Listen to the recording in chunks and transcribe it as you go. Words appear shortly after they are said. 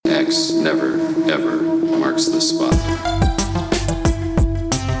X never, ever marks the spot.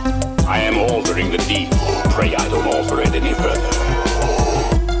 I am altering the deed. Pray I don't alter it any further.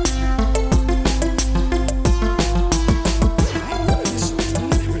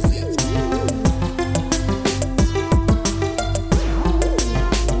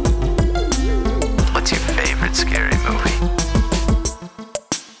 What's your favorite scary movie?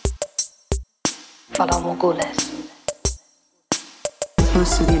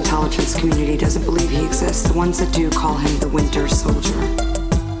 Most of the intelligence community doesn't believe he exists. The ones that do call him the Winter Soldier.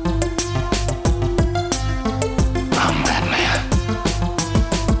 I'm Batman.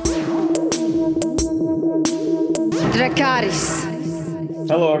 Dracarys.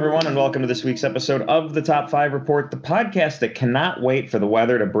 Hello, everyone, and welcome to this week's episode of the Top 5 Report, the podcast that cannot wait for the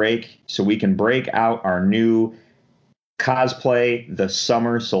weather to break so we can break out our new cosplay, the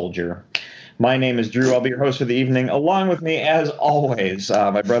Summer Soldier. My name is Drew. I'll be your host for the evening. Along with me, as always,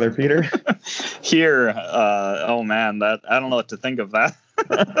 my brother Peter. Here, oh man, that I don't know what to think of that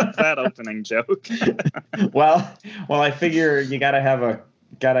that opening joke. well, I figure you gotta have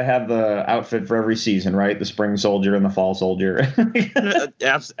the outfit for every season, right? The spring soldier and the fall soldier.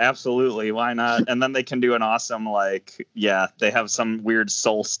 Absolutely, why not? And then they can do an awesome, they have some weird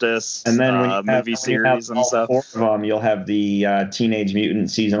solstice and then when movie series and stuff. 4 of them, you'll have the Teenage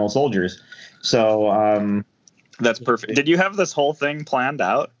Mutant seasonal soldiers. So that's perfect. Did you have this whole thing planned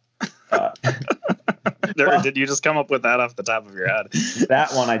out? Or did you just come up with that off the top of your head?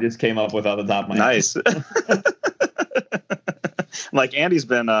 That one I just came up with off the top of my head. Nice. Like Andy's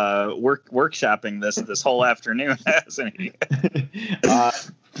been workshopping this whole afternoon, hasn't he?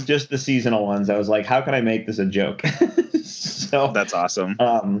 Just the seasonal ones. I was like, how can I make this a joke? So that's awesome.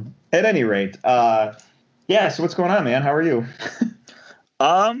 At any rate, so what's going on, man? How are you?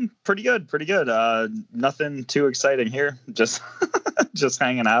 Pretty good. Nothing too exciting here. Just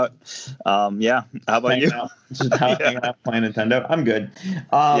hanging out. How about you? Just hanging out playing Nintendo. I'm good.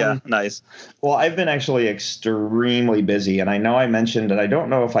 Nice. Well, I've been actually extremely busy, and I know I mentioned, and I don't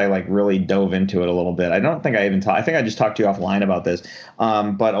know if I really dove into it a little bit. I don't think I even I think I just talked to you offline about this.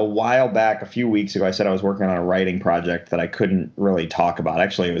 But a while back, a few weeks ago, I said I was working on a writing project that I couldn't really talk about.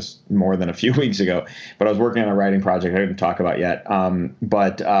 Actually, it was more than a few weeks ago, but I was working on a writing project I couldn't talk about yet.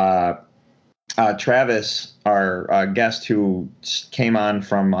 But Travis, our guest who came on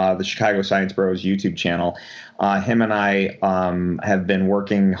from the Chicago Science Bros YouTube channel, him and I have been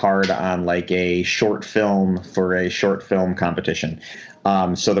working hard on a short film for a short film competition.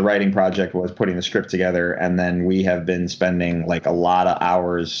 So the writing project was putting the script together, and then we have been spending a lot of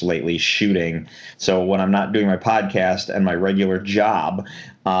hours lately shooting. So when I'm not doing my podcast and my regular job,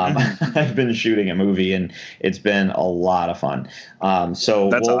 I've been shooting a movie, and it's been a lot of fun. So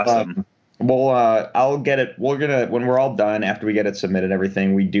that's awesome. I'll get it. When we're all done, after we get it submitted,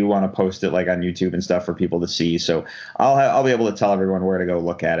 everything, we do want to post it on YouTube and stuff for people to see. So I'll be able to tell everyone where to go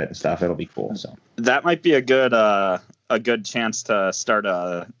look at it and stuff. It'll be cool. So that might be a good chance to start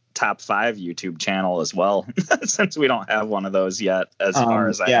a top 5 YouTube channel as well, since we don't have one of those yet, as far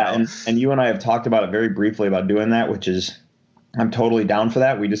as I know. Yeah, and you and I have talked about it very briefly about doing that, which is I'm totally down for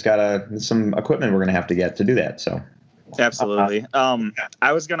that. We just got some equipment we're gonna have to get to do that. So. Absolutely.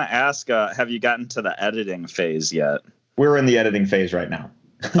 I was going to ask, have you gotten to the editing phase yet? We're in the editing phase right now.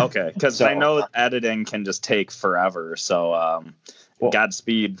 Okay, because I know editing can just take forever. So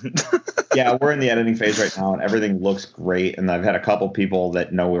Godspeed. Yeah, we're in the editing phase right now, and everything looks great. And I've had a couple people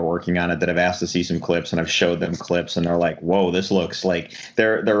that know we're working on it that have asked to see some clips, and I've showed them clips, and they're like, "Whoa, this looks like."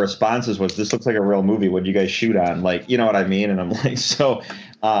 Their responses was, "This looks like a real movie. What'd you guys shoot on?" You know what I mean? And I'm like, so.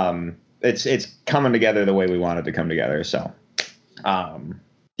 It's coming together the way we want it to come together. So,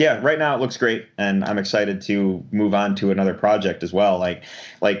 right now it looks great, and I'm excited to move on to another project as well. Like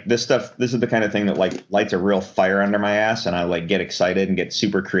this stuff, this is the kind of thing that lights a real fire under my ass, and I get excited and get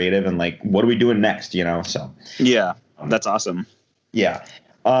super creative and what are we doing next? So. Yeah, that's awesome. Yeah.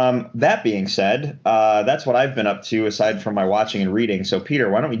 That being said, that's what I've been up to aside from my watching and reading. So Peter,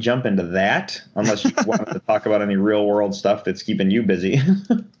 why don't we jump into that? Unless you wanted to talk about any real world stuff that's keeping you busy.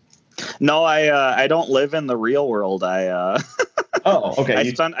 No, I don't live in the real world. Oh,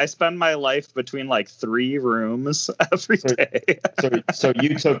 okay. I spend my life between 3 rooms every day. So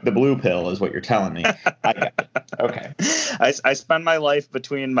you took the blue pill, is what you're telling me. I got it. Okay. I spend my life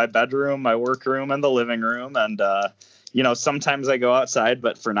between my bedroom, my workroom, and the living room, and sometimes I go outside,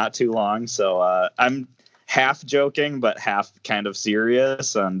 but for not too long. So I'm half joking but half kind of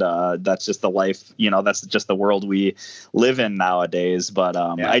serious, and that's just the life, that's just the world we live in nowadays. But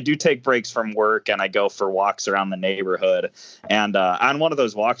I do take breaks from work and I go for walks around the neighborhood, and on one of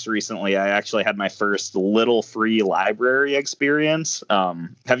those walks recently I actually had my first little free library experience.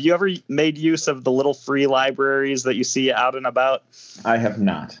 Have you ever made use of the little free libraries that you see out and about? I have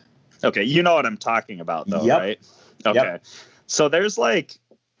not. Okay, you know what I'm talking about though, Yep. right? Okay. Yep. So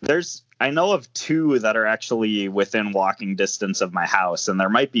I know of 2 that are actually within walking distance of my house, and there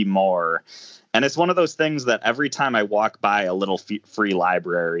might be more. And it's one of those things that every time I walk by a little free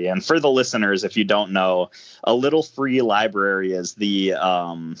library, and for the listeners, if you don't know, a little free library is the,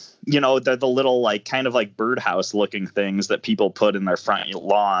 they're the little like kind of like birdhouse looking things that people put in their front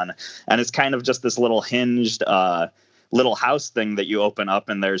lawn. And it's kind of just this little hinged, little house thing that you open up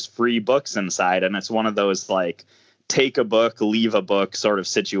and there's free books inside. And it's one of those like, take a book, leave a book sort of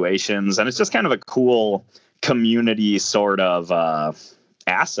situations. And it's just kind of a cool community sort of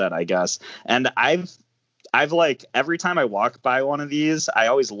asset, I guess. And I've like, every time I walk by one of these, I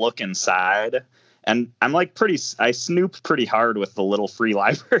always look inside, and I'm like I snoop pretty hard with the little free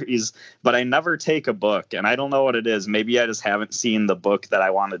libraries, but I never take a book, and I don't know what it is. Maybe I just haven't seen the book that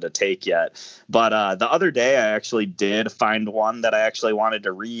I wanted to take yet. But the other day I actually did find one that I actually wanted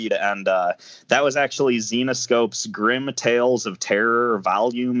to read, and that was actually Zenescope's Grim Tales of Terror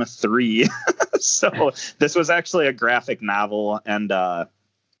Volume 3. So this was actually a graphic novel, and so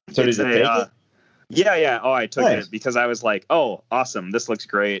did you take it? Yeah. Oh, I took Nice. it because I was like, oh, awesome. This looks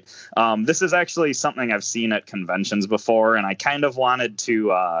great. This is actually something I've seen at conventions before, and I kind of wanted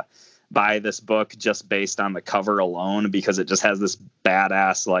to buy this book just based on the cover alone because it just has this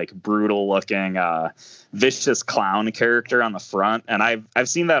badass, like brutal looking, vicious clown character on the front. And I've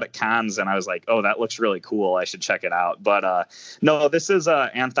seen that at cons, and I was like, oh, that looks really cool. I should check it out. But no, this is an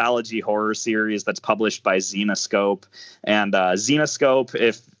anthology horror series that's published by Zenescope. And Zenescope,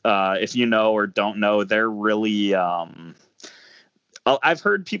 if you know or don't know, they're really I've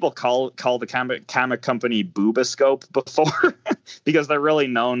heard people call the comic company Boobascope before because they're really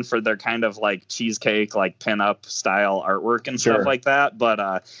known for their kind of like cheesecake, like pinup style artwork and stuff like that.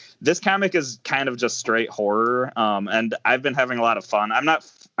 But this comic is kind of just straight horror, and I've been having a lot of fun. I'm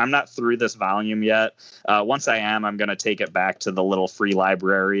not through this volume yet. Once I am, I'm going to take it back to the little free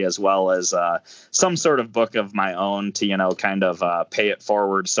library as well as some sort of book of my own to, kind of pay it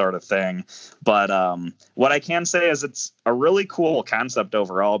forward sort of thing. But what I can say is it's a really cool concept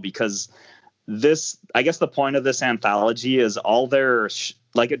overall because I guess the point of this anthology is all their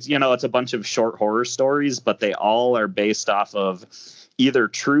it's a bunch of short horror stories, but they all are based off of either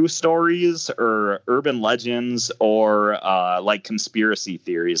true stories or urban legends or like conspiracy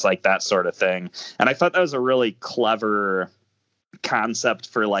theories, like that sort of thing. And I thought that was a really clever concept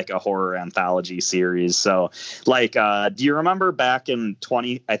for like a horror anthology series. So like, do you remember back in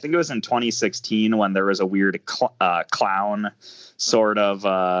I think it was in 2016 when there was a weird clown sort of,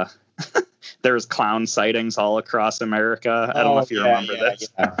 there was clown sightings all across America. I don't know if you remember this.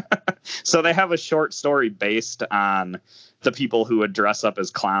 Yeah. So they have a short story based on the people who would dress up as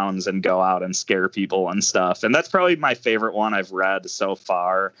clowns and go out and scare people and stuff. And that's probably my favorite one I've read so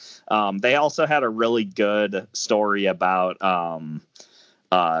far. They also had a really good story about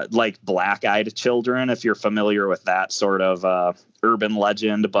like black-eyed children, if you're familiar with that sort of urban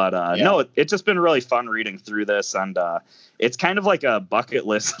legend. But no, it's just been really fun reading through this, and it's kind of like a bucket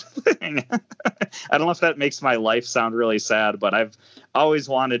list thing. I don't know if that makes my life sound really sad, but I've always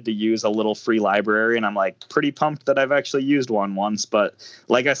wanted to use a little free library, and I'm like pretty pumped that I've actually used one once. But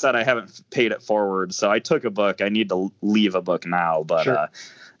like I said, I haven't paid it forward, so I took a book. I need to leave a book now, but sure.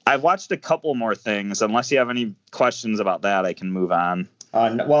 I've watched a couple more things. Unless you have any questions about that, I can move on.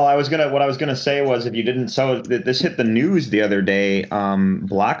 Well, what I was gonna say was, if you didn't, so this hit the news the other day.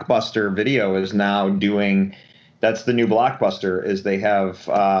 Blockbuster Video is now doing. That's the new Blockbuster. Is they have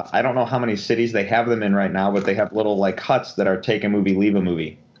I don't know how many cities they have them in right now, but they have little like huts that are take a movie, leave a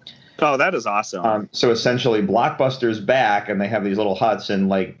movie. Oh, that is awesome. So essentially, Blockbuster's back, and they have these little huts, and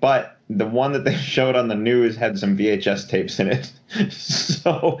like, but the one that they showed on the news had some VHS tapes in it.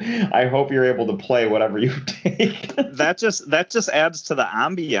 So I hope you're able to play whatever you take. That just adds to the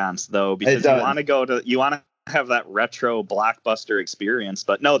ambiance, though, because you want to have that retro Blockbuster experience.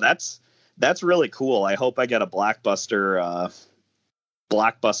 But no, that's really cool. I hope I get a Blockbuster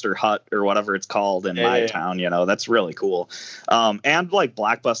hut or whatever it's called in my town. That's really cool. And like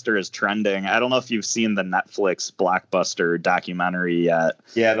Blockbuster is trending. I don't know if you've seen the Netflix Blockbuster documentary yet.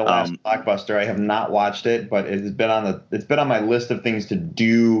 Yeah, the last Blockbuster. I have not watched it, but it's been on my list of things to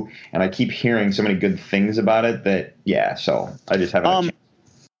do, and I keep hearing so many good things about it that so I just haven't.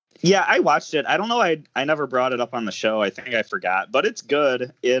 Yeah, I watched it. I don't know. I never brought it up on the show. I think I forgot, but it's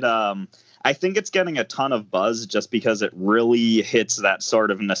good. I think it's getting a ton of buzz just because it really hits that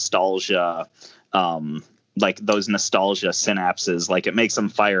sort of nostalgia, like those nostalgia synapses. Like it makes them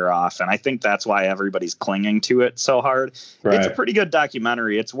fire off, and I think that's why everybody's clinging to it so hard. Right. It's a pretty good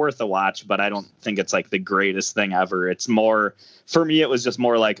documentary. It's worth a watch, but I don't think it's like the greatest thing ever. It's more, for me, it was just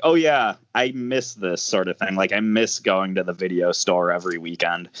more like, oh yeah, I miss this sort of thing. Like I miss going to the video store every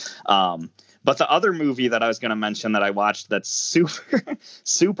weekend. But the other movie that I was going to mention that I watched that's super,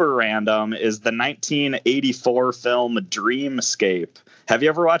 super random is the 1984 film Dreamscape. Have you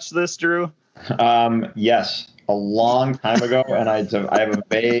ever watched this, Drew? Yes, a long time ago, and I have a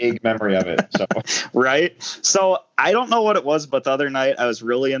vague memory of it. So right. So I don't know what it was, but the other night I was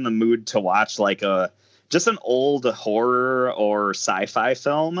really in the mood to watch like just an old horror or sci-fi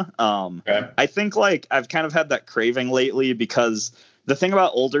film. Okay. I think like I've kind of had that craving lately because the thing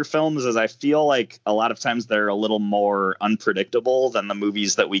about older films is I feel like a lot of times they're a little more unpredictable than the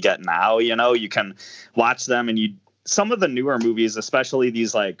movies that we get now. You know, you can watch them and some of the newer movies, especially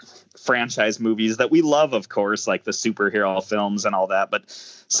these like franchise movies that we love, of course, like the superhero films and all that. But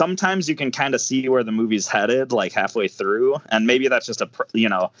sometimes you can kind of see where the movie's headed like halfway through. And maybe that's just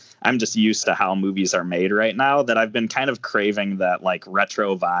I'm just used to how movies are made right now, that I've been kind of craving that like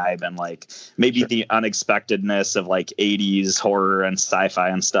retro vibe and like maybe the unexpectedness of like 80s horror and sci-fi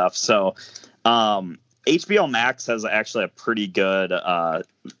and stuff. So, HBO Max has actually a pretty good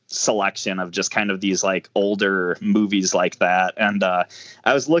selection of just kind of these like older movies like that. And I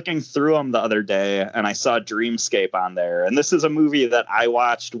was looking through them the other day and I saw Dreamscape on there. And this is a movie that I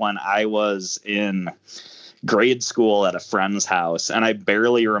watched when I was in grade school at a friend's house. And I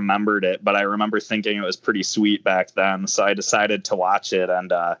barely remembered it, but I remember thinking it was pretty sweet back then. So I decided to watch it.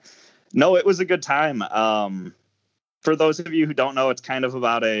 And no, it was a good time. For those of you who don't know, it's kind of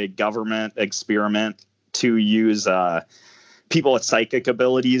about a government experiment to use people with psychic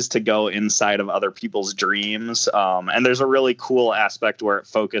abilities to go inside of other people's dreams. And there's a really cool aspect where it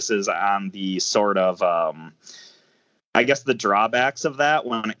focuses on the sort of, I guess, the drawbacks of that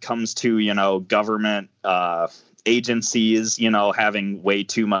when it comes to, government agencies, having way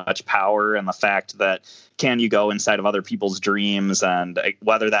too much power, and the fact that can you go inside of other people's dreams, and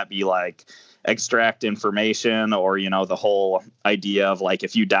whether that be like extract information or the whole idea of like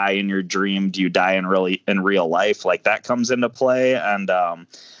if you die in your dream, do you die in real life? Like that comes into play. And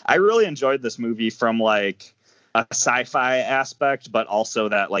I really enjoyed this movie from like a sci-fi aspect, but also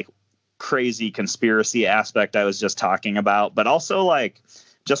that like crazy conspiracy aspect I was just talking about, but also like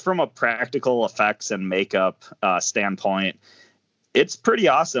just from a practical effects and makeup standpoint, it's pretty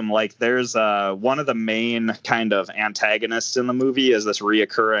awesome. Like there's one of the main kind of antagonists in the movie is this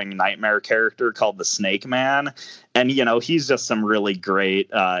reoccurring nightmare character called the Snake Man. And, he's just some really great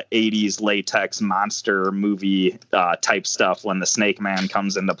 80s latex monster movie type stuff when the Snake Man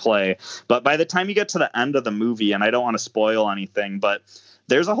comes into play. But by the time you get to the end of the movie, and I don't want to spoil anything, but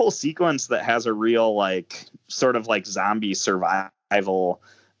there's a whole sequence that has a real like sort of like zombie survival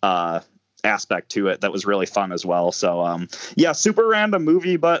aspect to it that was really fun as well. So yeah, super random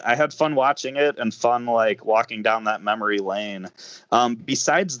movie, but I had fun watching it and fun like walking down that memory lane.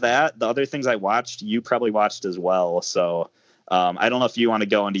 Besides that, the other things I watched, you probably watched as well. So I don't know if you want to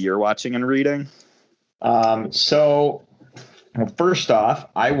go into your watching and reading. So first off,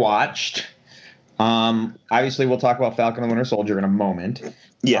 I watched obviously we'll talk about Falcon and the Winter Soldier in a moment.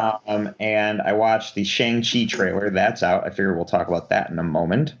 Yeah. And I watched the Shang-Chi trailer. That's out. I figure we'll talk about that in a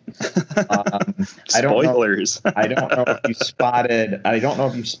moment. Spoilers. I don't know if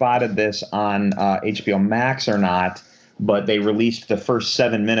you spotted this on HBO Max or not, but they released the first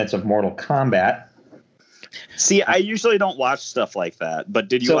 7 minutes of Mortal Kombat. See, I usually don't watch stuff like that, but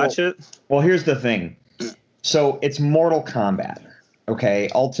did you watch it? Well, here's the thing. So it's Mortal Kombat. Okay,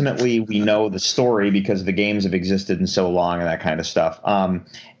 ultimately, we know the story because the games have existed in so long and that kind of stuff.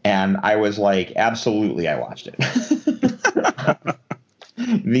 And I was like, absolutely, I watched it.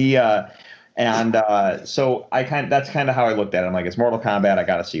 So that's kind of how I looked at it. I'm like, it's Mortal Kombat. I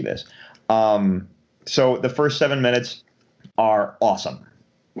got to see this. So the first 7 minutes are awesome.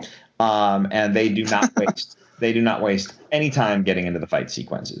 And they do not waste. They do not waste any time getting into the fight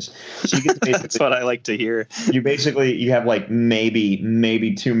sequences. So you get to that's what I like to hear. You have like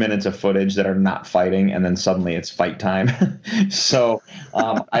maybe 2 minutes of footage that are not fighting, and then suddenly it's fight time. So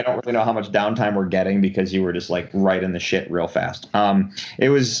I don't really know how much downtime we're getting because you were just like right in the shit real fast. It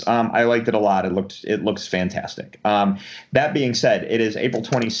was I liked it a lot. It looks fantastic. That being said, it is April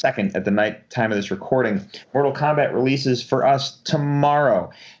 22nd at the night time of this recording. Mortal Kombat releases for us tomorrow.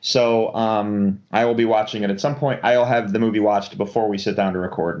 So I will be watching it at some point. I'll have the movie watched before we sit down to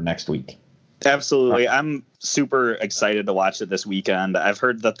record next week. Absolutely. I'm super excited to watch it this weekend. I've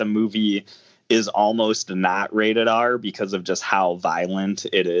heard that the movie is almost not rated R because of just how violent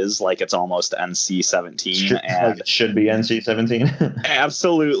it is. Like it's almost NC-17 and it should be NC-17.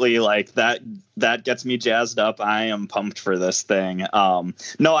 Absolutely. Like that gets me jazzed up. I am pumped for this thing.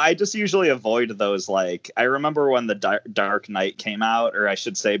 No, I just usually avoid those. Like I remember when the Dark Knight came out, or I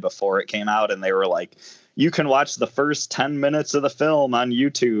should say before it came out, and they were like, you can watch the first 10 minutes of the film on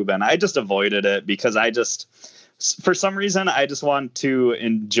YouTube. And I just avoided it because for some reason, I just want to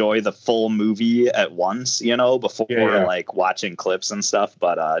enjoy the full movie at once, before like watching clips and stuff.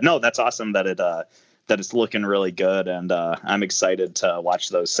 But no, that's awesome that it's looking really good. And I'm excited to watch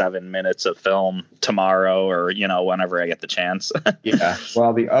those 7 minutes of film tomorrow or, whenever I get the chance. Yeah.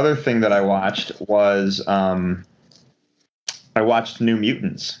 Well, the other thing that I watched was I watched New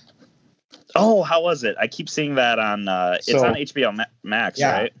Mutants. Oh, how was it? I keep seeing that on it's on HBO Max,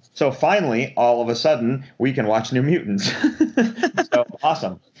 right? So finally, all of a sudden, we can watch New Mutants. So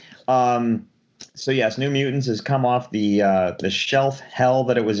awesome. So yes, New Mutants has come off the shelf hell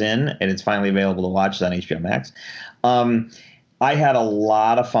that it was in, and it's finally available to watch on HBO Max. I had a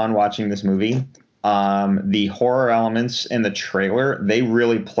lot of fun watching this movie. The horror elements in the trailer, they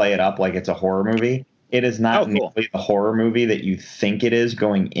really play it up like it's a horror movie. It is not nearly the horror movie that you think it is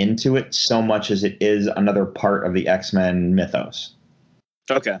going into it so much as it is another part of the X-Men mythos.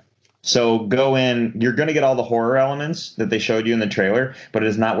 Okay. So go in, you're going to get all the horror elements that they showed you in the trailer, but it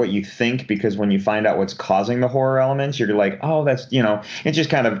is not what you think, because when you find out what's causing the horror elements, you're like, oh, that's, it's just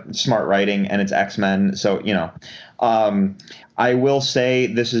kind of smart writing and it's X-Men. So, I will say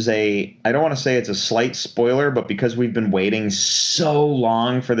I don't want to say it's a slight spoiler, but because we've been waiting so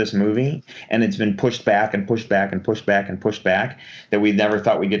long for this movie and it's been pushed back and pushed back and pushed back and pushed back that we never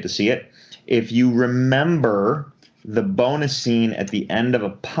thought we'd get to see it. If you remember the bonus scene at the end of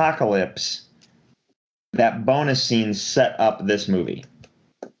Apocalypse, that bonus scene set up this movie.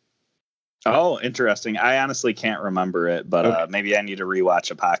 Oh, interesting. I honestly can't remember it, but maybe I need to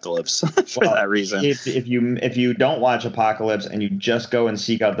rewatch Apocalypse for that reason. If you don't watch Apocalypse and you just go and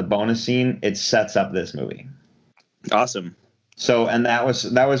seek out the bonus scene, it sets up this movie. Awesome. So, and that was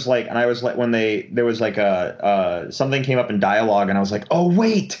like, and I was like, when there was like something came up in dialogue and I was like, oh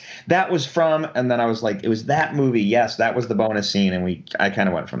wait, that was from, and then I was like, it was that movie. Yes, that was the bonus scene. And I kind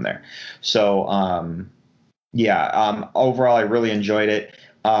of went from there. So, overall, I really enjoyed it.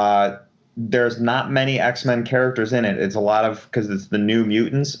 There's not many X-Men characters in it. It's a lot of, because it's the New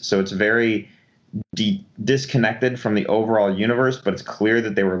Mutants, so it's very disconnected from the overall universe, but it's clear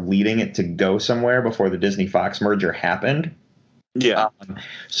that they were leading it to go somewhere before the Disney-Fox merger happened. Yeah.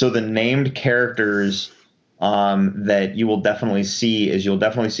 So the named characters that you'll definitely see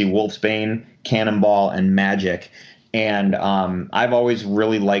Wolfsbane, Cannonball, and Magic. And I've always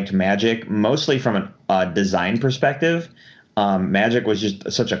really liked Magic, mostly from a design perspective. Magic was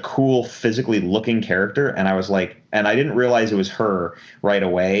just such a cool, physically looking character, and I was like, and I didn't realize it was her right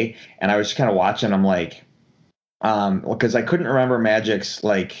away, and I was just kind of watching. I'm like, because I couldn't remember Magic's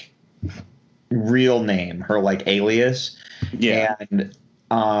like real name, her like alias, and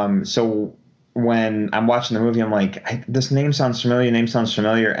so when I'm watching the movie, I'm like, this name sounds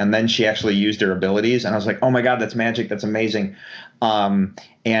familiar, and then she actually used her abilities, and I was like, oh my god, that's Magic, that's amazing.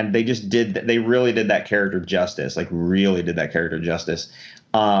 And they really did that character justice, and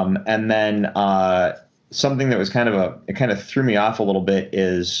then something that was it kind of threw me off a little bit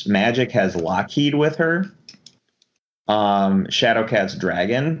is Magic has Lockheed with her, Shadowcat's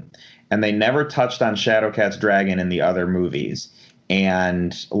dragon, and they never touched on Shadowcat's dragon in the other movies.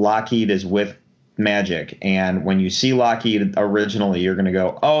 And Lockheed is with Magic, and when you see Lockheed originally, you're going to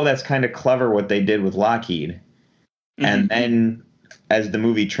go, oh, that's kind of clever what they did with Lockheed. Mm-hmm. And then as the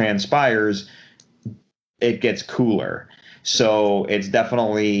movie transpires, it gets cooler. So it's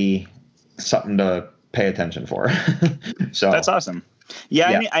definitely something to pay attention for. So that's awesome.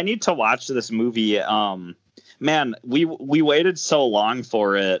 Yeah. I need to watch this movie. Man, we waited so long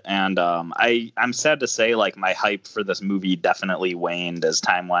for it, and I'm sad to say, like, my hype for this movie definitely waned as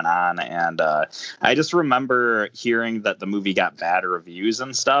time went on, and I just remember hearing that the movie got bad reviews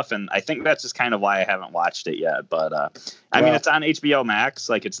and stuff, and I think that's just kind of why I haven't watched it yet. But I mean, it's on HBO Max,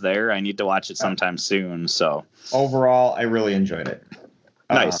 like it's there. I need to watch it sometime soon. So overall, I really enjoyed it.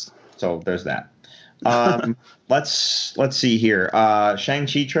 Nice. So there's that. Let's see here.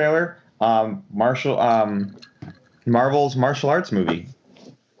 Shang-Chi trailer. Marvel's martial arts movie.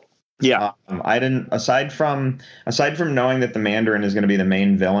 Yeah. I didn't, aside from knowing that the Mandarin is going to be the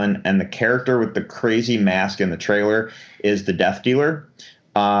main villain and the character with the crazy mask in the trailer is the Death Dealer.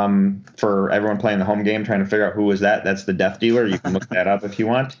 For everyone playing the home game, trying to figure out who was that. That's the Death Dealer. You can look that up if you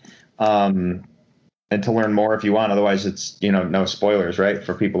want. And to learn more if you want. Otherwise, it's, no spoilers, right?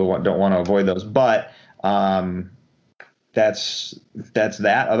 For people who don't want to avoid those. But that's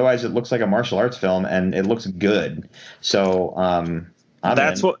that. Otherwise, it looks like a martial arts film, and it looks good. So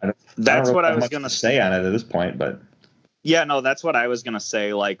that's what I was going to say on it at this point. But yeah, no, that's what I was going to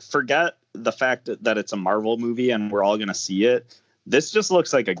say. Like, forget the fact that it's a Marvel movie and we're all going to see it. This just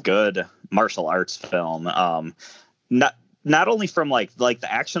looks like a good martial arts film. Not only from like the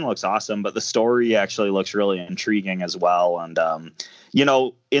action looks awesome, but the story actually looks really intriguing as well. And,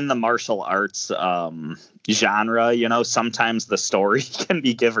 in the martial arts genre, sometimes the story can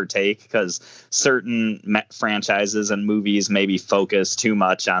be give or take because certain franchises and movies maybe focus too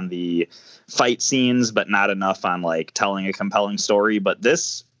much on the fight scenes, but not enough on like telling a compelling story. But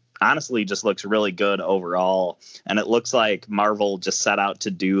this honestly just looks really good overall. And it looks like Marvel just set out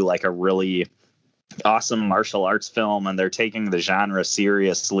to do like a really awesome martial arts film, and they're taking the genre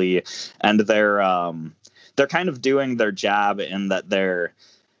seriously, and they're kind of doing their job in that they're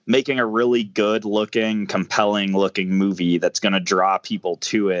making a really good looking, compelling looking movie that's going to draw people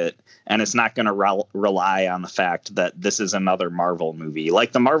to it. And it's not going to rely on the fact that this is another Marvel movie.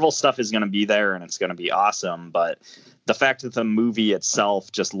 Like, the Marvel stuff is going to be there and it's going to be awesome, but the fact that the movie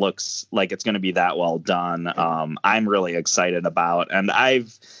itself just looks like it's going to be that well done, I'm really excited about. And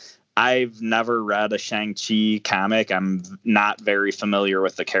I've never read a Shang-Chi comic. I'm not very familiar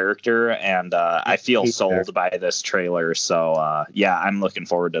with the character, and I feel sold by this trailer. So I'm looking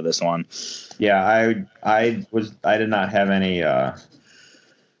forward to this one. Yeah, I did not have any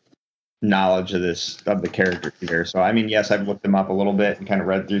knowledge of the character either. So I mean, yes, I've looked them up a little bit and kind of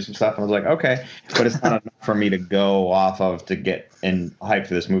read through some stuff, and I was like, okay, but it's not enough for me to go off of to get in hype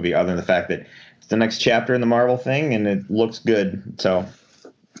for this movie, other than the fact that it's the next chapter in the Marvel thing and it looks good. So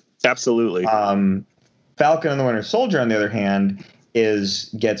absolutely. Falcon and the Winter Soldier, on the other hand,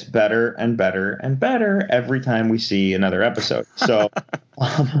 gets better and better and better every time we see another episode. So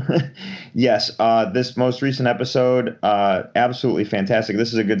yes, this most recent episode, absolutely fantastic.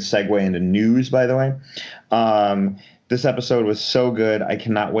 This is a good segue into news, by the way. This episode was so good. I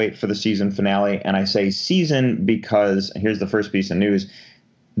cannot wait for the season finale. And I say season because here's the first piece of news.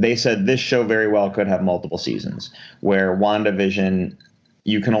 They said this show very well could have multiple seasons, where WandaVision,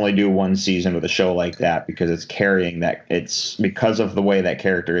 you can only do one season with a show like that because it's carrying that. It's because of the way that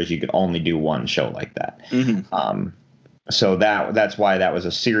character is, you could only do one show like that. Mm-hmm. So that's why that was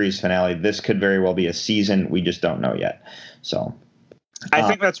a series finale. This could very well be a season. We just don't know yet. So I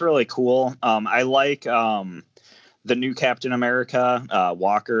think that's really cool. I like the new Captain America,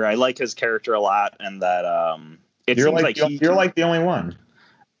 Walker. I like his character a lot, and that you're like the only one.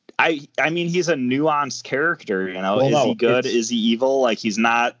 I mean, he's a nuanced character, Is he good? Is he evil? Like, he's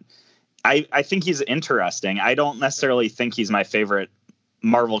not. I think he's interesting. I don't necessarily think he's my favorite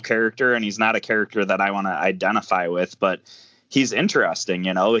Marvel character, and he's not a character that I want to identify with, but he's interesting,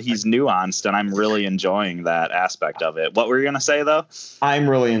 he's nuanced, and I'm really enjoying that aspect of it. What were you going to say, though? I'm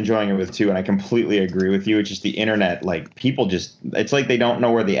really enjoying it with too, and I completely agree with you. It's just the internet, like, people it's like they don't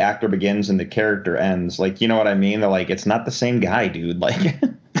know where the actor begins and the character ends. Like, you know what I mean? They're like, it's not the same guy, dude. Like,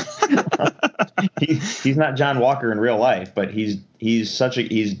 he's not John Walker in real life, but he's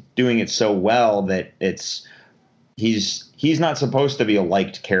doing it so well that he's not supposed to be a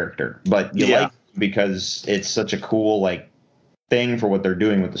liked character, but you like him because it's such a cool, like, thing for what they're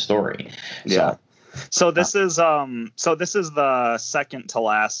doing with the story. So this is the second to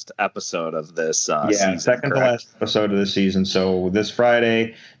last episode of this season. Second to last episode of the season. So this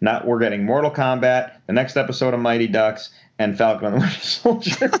Friday, we're getting Mortal Kombat, the next episode of Mighty Ducks, and Falcon and the Winter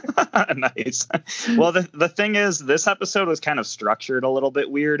Soldier. Nice. Well, the thing is, this episode was kind of structured a little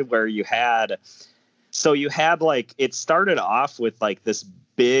bit weird, where you had like, it started off with like this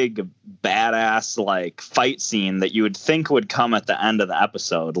big badass like fight scene that you would think would come at the end of the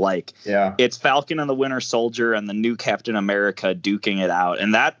episode. Like, it's Falcon and the Winter Soldier and the new Captain America duking it out,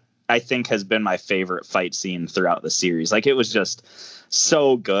 and that, I think, has been my favorite fight scene throughout the series. Like, it was just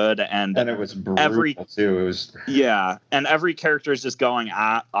so good, and it was brutal too. It was and every character is just going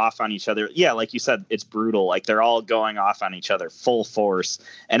off on each other. Yeah, like you said, it's brutal. Like, they're all going off on each other full force,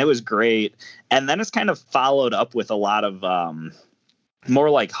 and it was great. And then it's kind of followed up with a lot of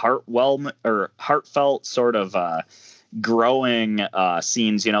more like heartfelt sort of growing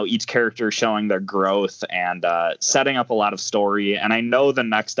scenes, each character showing their growth and setting up a lot of story. And I know the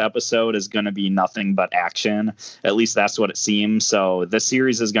next episode is going to be nothing but action. At least that's what it seems. So this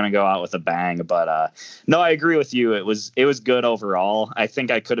series is going to go out with a bang. But no, I agree with you. It was good overall. I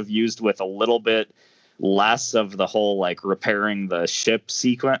think I could have used with a little bit less of the whole like repairing the ship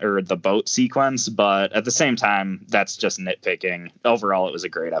sequence or the boat sequence, but at the same time, that's just nitpicking. Overall, it was a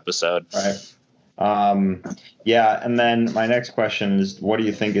great episode. Right. Yeah, and then my next question is, what do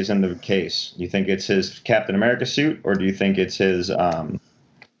you think is in the case? You think it's his Captain America suit, or do you think it's his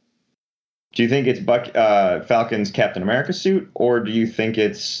do you think it's Falcon's Captain America suit, or do you think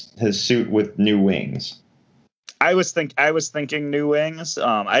it's his suit with new wings? I was thinking new wings.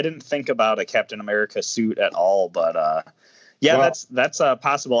 I didn't think about a Captain America suit at all, but yeah, well, that's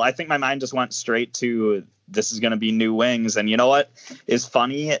possible. I think my mind just went straight to this is going to be new wings, and you know what is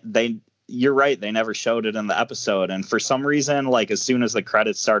funny? You're right. They never showed it in the episode. And for some reason, like as soon as the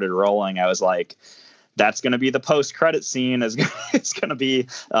credits started rolling, I was like, that's going to be the post-credit scene. It's going to be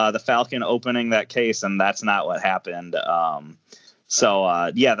the Falcon opening that case. And that's not what happened.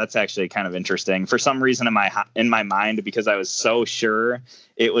 So yeah, that's actually kind of interesting. For some reason in my mind, because I was so sure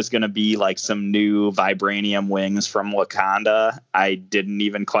it was going to be like some new vibranium wings from Wakanda, I didn't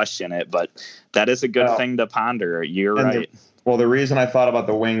even question it. But that is a good thing to ponder. You're right. Well, the reason I thought about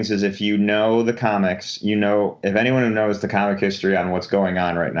the wings is if you know the comics, you know, if anyone who knows the comic history on what's going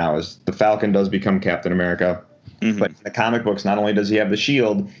on right now is the Falcon does become Captain America. Mm-hmm. But in the comic books, not only does he have the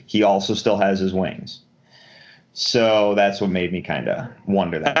shield, he also still has his wings. So that's what made me kind of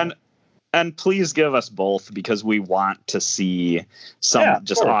wonder that. And please give us both, because we want to see some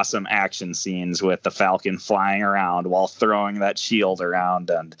awesome action scenes with the Falcon flying around while throwing that shield around.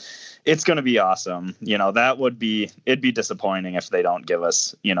 And it's going to be awesome. You know, it'd be disappointing if they don't give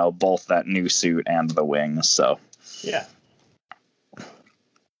us, you know, both that new suit and the wings. So, yeah.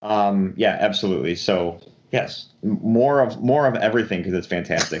 Yeah, absolutely. So yes, more of everything, because it's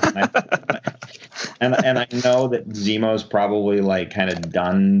fantastic. And I know that Zemo's probably like kind of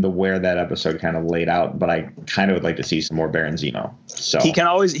done where that episode kind of laid out, but I kind of would like to see some more Baron Zemo. So he can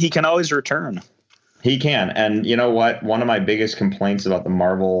always return. He can. And you know what? One of my biggest complaints about the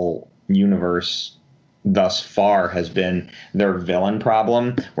Marvel universe thus far has been their villain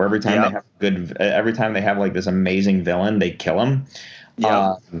problem, where every time they have like this amazing villain, they kill him.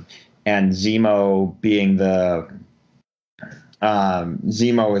 Yeah. And Zemo being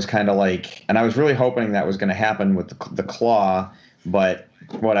Zemo is kind of like, and I was really hoping that was going to happen with the Claw, but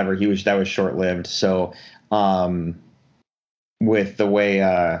whatever, that was short lived. So, with the way,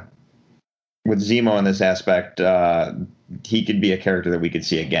 with Zemo in this aspect, he could be a character that we could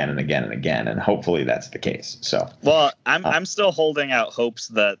see again and again and again, and hopefully that's the case. So, well, I'm still holding out hopes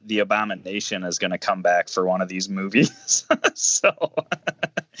that the Abomination is going to come back for one of these movies. So,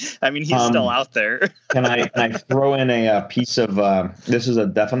 I mean, he's still out there. Can I throw in a piece of this is a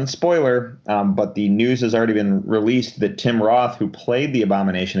definite spoiler, but the news has already been released that Tim Roth, who played the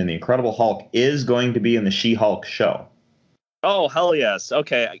Abomination in the Incredible Hulk, is going to be in the She-Hulk show. Oh, hell yes.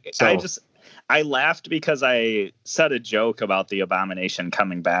 Okay. So, I laughed because I said a joke about the Abomination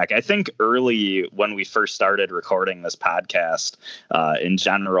coming back. I think early when we first started recording this podcast in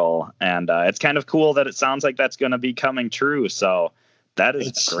general, and it's kind of cool that it sounds like that's going to be coming true. So that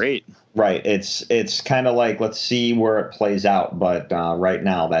is great. Right. It's kind of like, let's see where it plays out. But right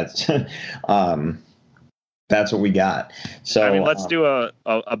now that's what we got. So I mean, let's do a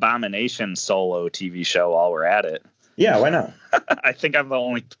Abomination solo TV show while we're at it. Yeah, why not? I think I'm the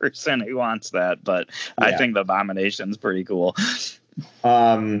only person who wants that, but yeah. I think the Abomination's pretty cool.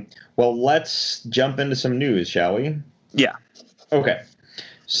 Well, let's jump into some news, shall we? Yeah. Okay.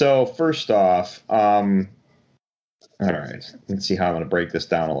 So first off, all right, let's see how I'm going to break this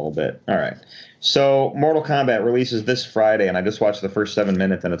down a little bit. All right. So Mortal Kombat releases this Friday, and I just watched the first 7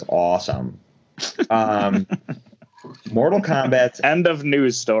 minutes, and it's awesome. Mortal Kombat's end of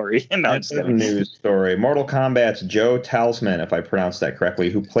news story. News story. Mortal Kombat's Joe Talisman, if I pronounced that correctly,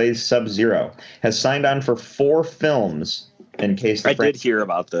 who plays Sub-Zero, has signed on for 4 films in case I did hear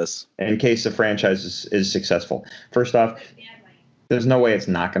about this. In case the franchise is successful. First off, there's no way it's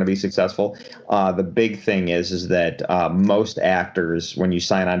not going to be successful. The big thing is that most actors, when you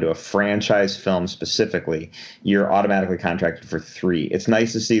sign on to a franchise film specifically, you're automatically contracted for 3. It's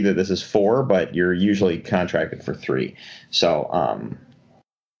nice to see that this is 4, but you're usually contracted for 3. So,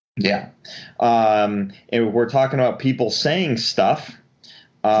 yeah. And we're talking about people saying stuff.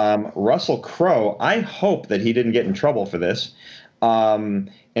 Russell Crowe, I hope that he didn't get in trouble for this.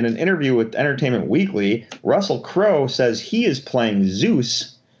 In an interview with Entertainment Weekly, Russell Crowe says he is playing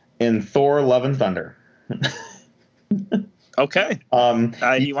Zeus in Thor: Love and Thunder. Okay.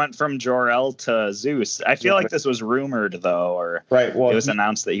 He went from Jor-El to Zeus. I feel like this was rumored, though, or right. Well, it was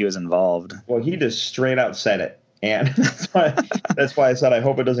announced that he was involved. Well, he just straight out said it. And that's why I said I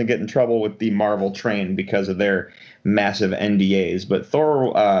hope it doesn't get in trouble with the Marvel train because of their massive NDAs. But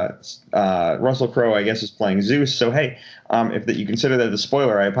Thor, Russell Crowe, I guess, is playing Zeus. So hey, if that you consider that a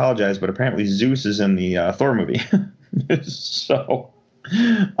spoiler, I apologize. But apparently Zeus is in the Thor movie. So,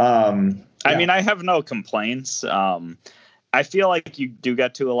 I mean, I have no complaints. I feel like you do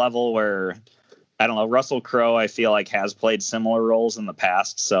get to a level where, I don't know, Russell Crowe, I feel like has played similar roles in the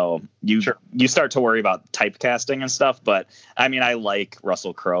past. So you start to worry about typecasting and stuff. But I mean, I like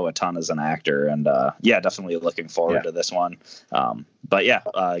Russell Crowe a ton as an actor, and definitely looking forward to this one. But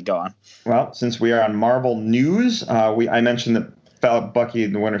go on. Well, since we are on Marvel news, I mentioned that Falcon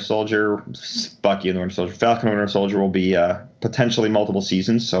and the Winter Soldier will be potentially multiple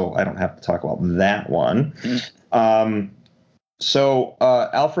seasons, so I don't have to talk about that one. So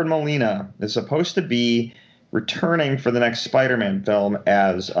Alfred Molina is supposed to be returning for the next Spider-Man film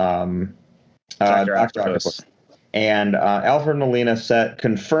as Dr. Octopus. And Alfred Molina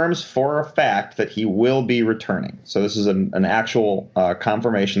confirms for a fact that he will be returning. So this is an actual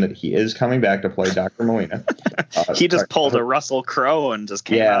confirmation that he is coming back to play Dr. Molina. He just pulled a Russell Crowe and just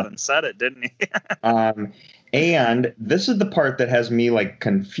came out and said it, didn't he? And this is the part that has me like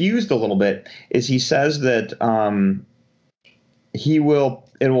confused a little bit, is he says that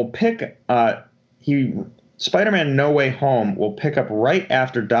Spider-Man No Way Home will pick up right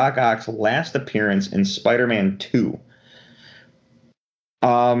after Doc Ock's last appearance in Spider-Man 2.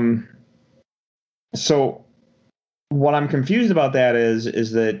 So what I'm confused about that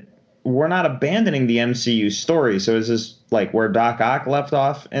is that we're not abandoning the MCU story. So is this like where Doc Ock left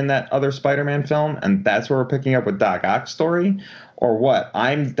off in that other Spider-Man film, and that's where we're picking up with Doc Ock's story, or what?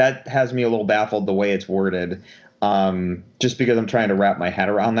 That has me a little baffled the way it's worded. Just because I'm trying to wrap my head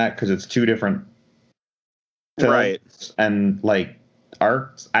around that, because it's two different films, right? And like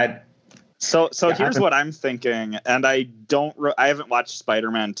arcs. So here's what I'm thinking, and I haven't watched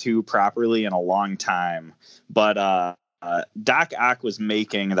Spider-Man 2 properly in a long time, but Doc Ock was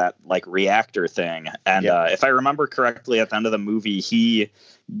making that like reactor thing, and if I remember correctly, at the end of the movie, he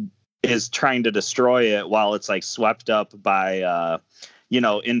is trying to destroy it while it's like swept up by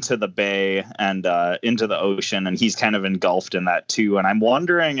into the bay and into the ocean, and he's kind of engulfed in that too. And I'm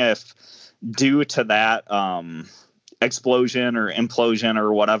wondering if, due to that explosion or implosion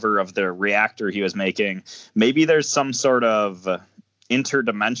or whatever of the reactor he was making, maybe there's some sort of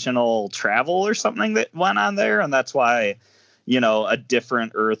interdimensional travel or something that went on there, and that's why a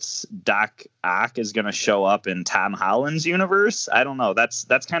different Earth's Doc Ock is going to show up in Tom Holland's universe. I don't know. That's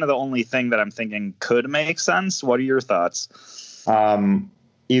kind of the only thing that I'm thinking could make sense. What are your thoughts?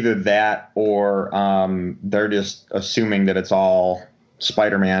 Either that or they're just assuming that it's all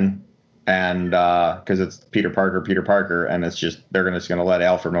Spider-Man, and because it's Peter Parker, and it's just they're just going to let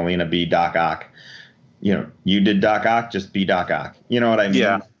Alfred Molina be Doc Ock. You did Doc Ock, just be Doc Ock. You know what I mean?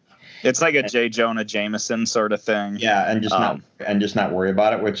 Yeah. It's like a J. Jonah Jameson sort of thing. Yeah, and just not worry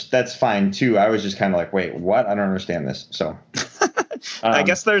about it, which that's fine too. I was just kind of like, wait, what? I don't understand this. So I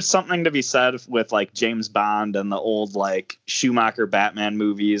guess there's something to be said with like James Bond and the old like Schumacher Batman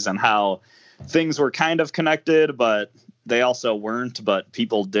movies, and how things were kind of connected, but they also weren't, but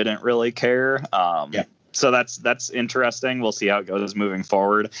people didn't really care. So that's interesting. We'll see how it goes moving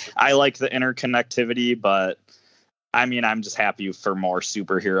forward. I like the interconnectivity, but I mean, I'm just happy for more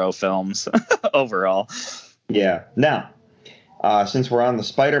superhero films overall. Yeah. Now, since we're on the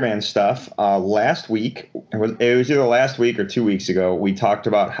Spider-Man stuff, last week, it was either last week or 2 weeks ago, we talked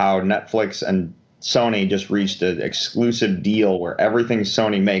about how Netflix and Sony just reached an exclusive deal where everything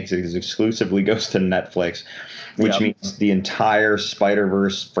Sony makes exclusively goes to Netflix, which means the entire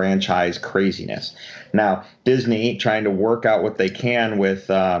Spider-Verse franchise craziness. Now, Disney, trying to work out what they can with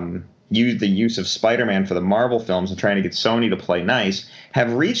the use of Spider-Man for the Marvel films and trying to get Sony to play nice,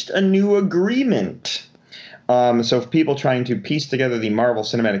 have reached a new agreement. So if people trying to piece together the Marvel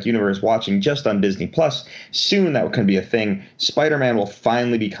Cinematic Universe watching just on Disney Plus, soon that can be a thing. Spider-Man will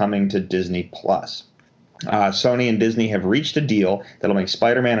finally be coming to Disney Plus. Sony and Disney have reached a deal that'll make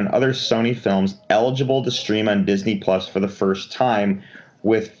Spider-Man and other Sony films eligible to stream on Disney Plus for the first time,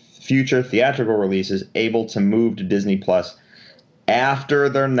 with future theatrical releases able to move to Disney Plus after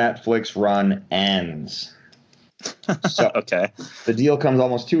their Netflix run ends. So okay. The deal comes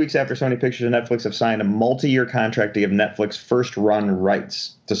almost 2 weeks after Sony Pictures and Netflix have signed a multi-year contract to give Netflix first-run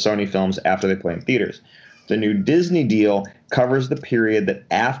rights to Sony films after they play in theaters. The new Disney deal covers the period that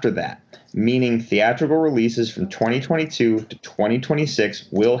after that, meaning theatrical releases from 2022 to 2026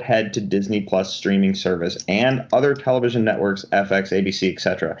 will head to Disney Plus streaming service and other television networks, FX, ABC,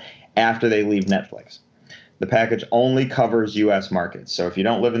 etc., after they leave Netflix. The package only covers U.S. markets. So if you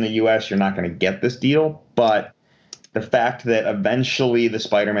don't live in the U.S., you're not going to get this deal, but the fact that eventually the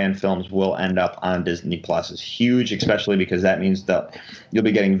Spider-Man films will end up on Disney Plus is huge, especially because that means that you'll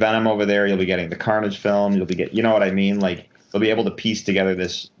be getting Venom over there, you'll be getting the Carnage film, you know what I mean? Like, they'll be able to piece together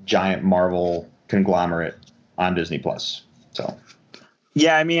this giant Marvel conglomerate on Disney Plus. So,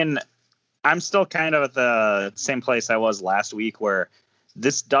 yeah, I mean, I'm still kind of at the same place I was last week, where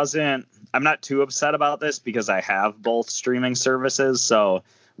I'm not too upset about this because I have both streaming services. So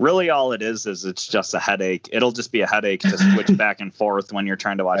really all it is it's just a headache. It'll just be a headache to switch back and forth when you're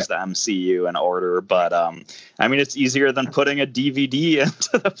trying to watch the MCU in order. But I mean, it's easier than putting a DVD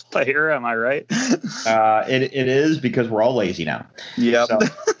into the player. Am I right? It is, because we're all lazy now. Yep.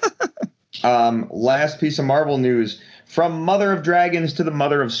 So, last piece of Marvel news. From Mother of Dragons to the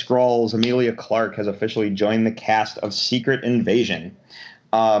Mother of Skrulls, Emilia Clarke has officially joined the cast of Secret Invasion.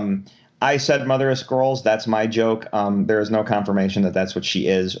 I said Mother of Skrulls. That's my joke. There is no confirmation that that's what she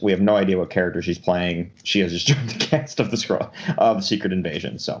is. We have no idea what character she's playing. She has just joined the cast of the Secret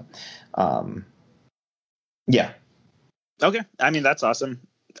Invasion. So, yeah. Okay. I mean, that's awesome.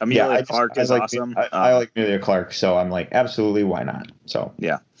 Emilia Clarke is awesome. I like Emilia Clarke, so I'm like, absolutely, why not? So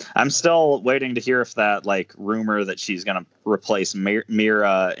yeah, I'm still waiting to hear if that like rumor that she's gonna replace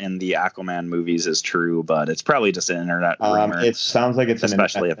Mira in the Aquaman movies is true, but it's probably just an internet rumor. It sounds like it's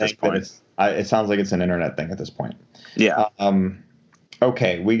especially at this point. It sounds like it's an internet thing at this point. Yeah.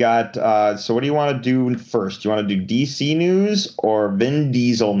 Okay, we got. So what do you want to do first? Do you want to do DC news or Vin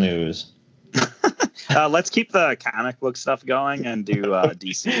Diesel news? Let's keep the comic book stuff going and do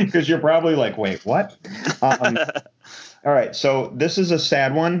DC. Because you're probably like, wait, what? All right, so this is a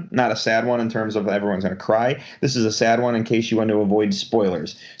sad one. Not a sad one in terms of everyone's going to cry. This is a sad one in case you want to avoid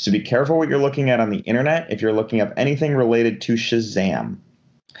spoilers. So be careful what you're looking at on the internet if you're looking up anything related to Shazam.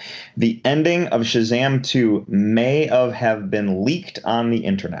 The ending of Shazam 2 may have been leaked on the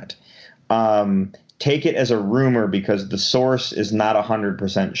internet. Take it as a rumor because the source is not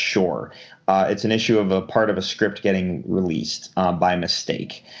 100% sure. It's an issue of a part of a script getting released by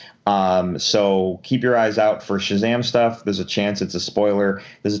mistake. So keep your eyes out for Shazam stuff. There's a chance it's a spoiler.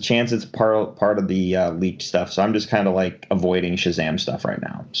 There's a chance it's part of the leaked stuff. So I'm just kind of like avoiding Shazam stuff right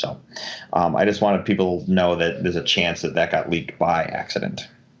now. So I just wanted people to know that there's a chance that got leaked by accident.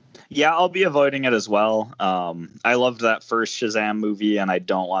 Yeah, I'll be avoiding it as well. I loved that first Shazam movie, and I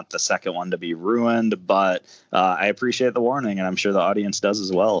don't want the second one to be ruined, but I appreciate the warning, and I'm sure the audience does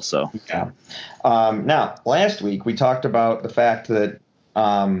as well. So yeah. Now, last week, we talked about the fact that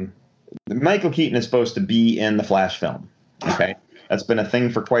Michael Keaton is supposed to be in the Flash film. Okay? That's been a thing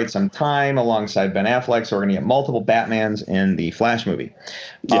for quite some time alongside Ben Affleck, so we're going to get multiple Batmans in the Flash movie.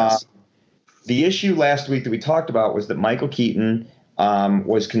 Yes. The issue last week that we talked about was that Michael Keaton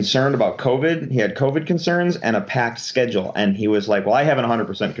was concerned about COVID. He had COVID concerns and a packed schedule. And he was like, well, I haven't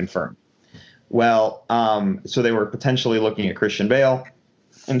 100% confirmed. Well, so they were potentially looking at Christian Bale.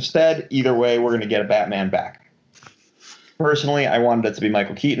 Instead, either way, we're going to get a Batman back. Personally, I wanted it to be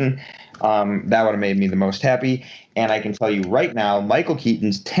Michael Keaton. That would have made me the most happy. And I can tell you right now, Michael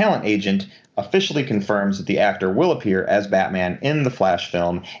Keaton's talent agent officially confirms that the actor will appear as Batman in the Flash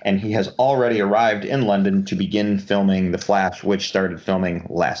film, and he has already arrived in London to begin filming The Flash, which started filming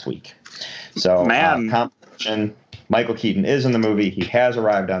last week. So, confirmation, Michael Keaton is in the movie. He has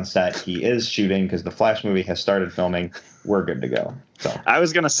arrived on set. He is shooting because the Flash movie has started filming. We're good to go. So I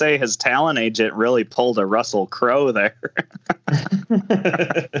was going to say his talent agent really pulled a Russell Crowe there.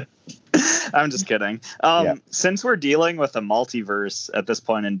 I'm just kidding. Since we're dealing with a multiverse at this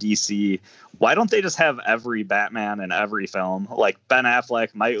point in DC, why don't they just have every Batman in every film? Like Ben Affleck,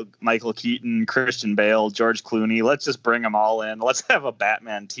 Michael Keaton, Christian Bale, George Clooney. Let's just bring them all in. Let's have a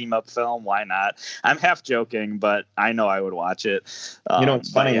Batman team-up film. Why not? I'm half joking, but I know I would watch it.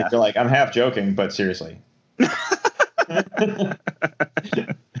 It's funny. Yeah. You're like, I'm half joking, but seriously.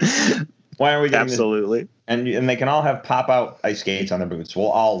 Why are we getting absolutely? And they can all have pop-out ice skates on their boots.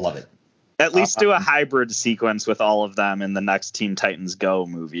 We'll all love it. At least do a hybrid sequence with all of them in the next Teen Titans Go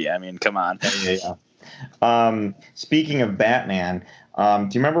movie. I mean, come on. Yeah. Speaking of Batman, do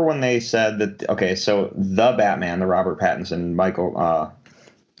you remember when they said that? Okay, so the Batman, the Robert Pattinson,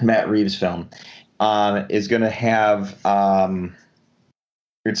 Matt Reeves film, is going to have.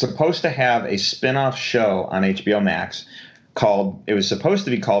 It's supposed to have a spin-off show on HBO Max it was supposed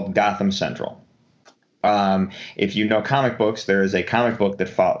to be called Gotham Central. If you know comic books, there is a comic book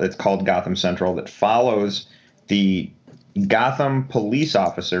that's called Gotham Central that follows the Gotham police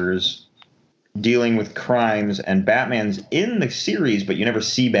officers dealing with crimes, and Batman's in the series, but you never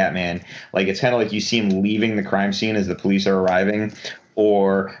see Batman. Like, it's kind of like you see him leaving the crime scene as the police are arriving.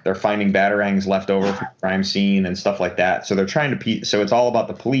 or they're finding batarangs left over from the crime scene and stuff like that. So they're trying to so it's all about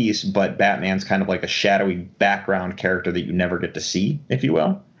the police, but Batman's kind of like a shadowy background character that you never get to see, if you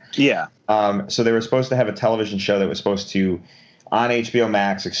will. Yeah. So they were supposed to have a television show that was supposed to, on HBO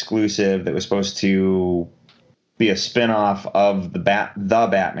Max exclusive, that was supposed to be a spin-off of the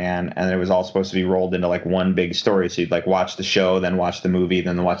Batman, and it was all supposed to be rolled into like one big story. So you'd like watch the show, then watch the movie,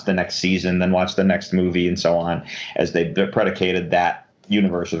 then watch the next season, then watch the next movie, and so on, as they predicated that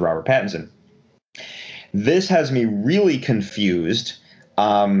universe with Robert Pattinson. This has me really confused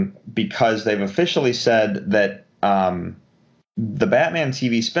because they've officially said that the Batman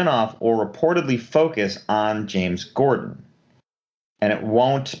TV spin-off will reportedly focus on James Gordon. And it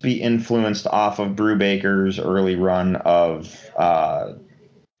won't be influenced off of Brubaker's early run of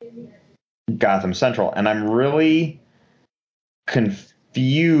Gotham Central. And I'm really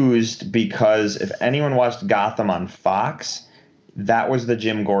confused because if anyone watched Gotham on Fox, that was the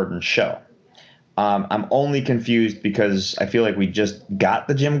Jim Gordon show. I'm only confused because I feel like we just got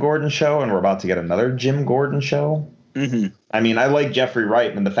the Jim Gordon show and we're about to get another Jim Gordon show. Mm-hmm. I mean, I like Jeffrey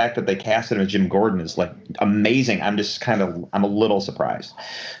Wright, and the fact that they casted him as Jim Gordon is like amazing. I'm a little surprised.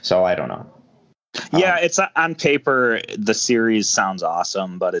 So I don't know. Yeah, it's on paper, the series sounds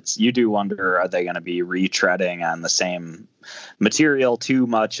awesome, but you do wonder, are they going to be retreading on the same material too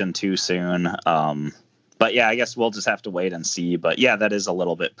much and too soon? But yeah, I guess we'll just have to wait and see. But yeah, that is a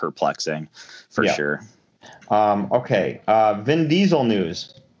little bit perplexing for sure. Okay. Vin Diesel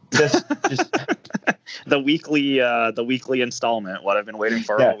news. This just the weekly installment, what I've been waiting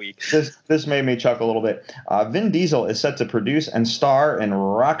for all week. This made me chuckle a little bit. Vin Diesel is set to produce and star in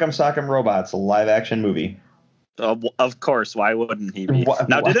Rock'em Sock'em Robots, a live-action movie. Of course, why wouldn't he be?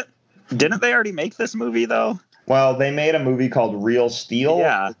 Didn't they already make this movie though? Well, they made a movie called Real Steel.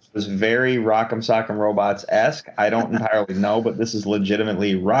 Yeah. Which was very Rock'em Sock'em Robots-esque. I don't entirely know, but this is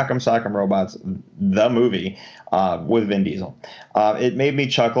legitimately Rock'em Sock'em Robots, the movie, with Vin Diesel. It made me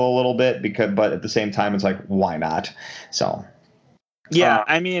chuckle a little bit but at the same time, it's like, why not? So. Yeah,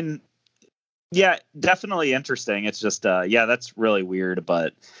 I mean, yeah, definitely interesting. It's just, that's really weird.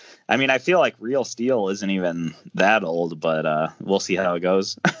 But I mean, I feel like Real Steel isn't even that old, but we'll see how it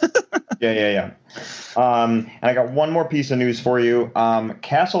goes. Yeah. And I got one more piece of news for you.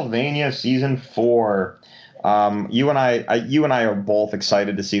 Castlevania season 4. You and I are both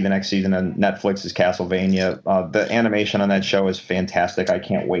excited to see the next season of Netflix's Castlevania. The animation on that show is fantastic. I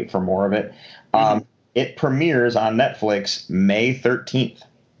can't wait for more of it. It premieres on Netflix May 13th.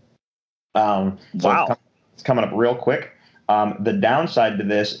 Wow. It's coming up real quick. The downside to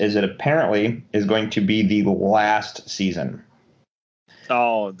this is it apparently is going to be the last season.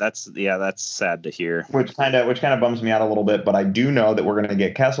 Oh, that's sad to hear. Which kind of bums me out a little bit, but I do know that we're going to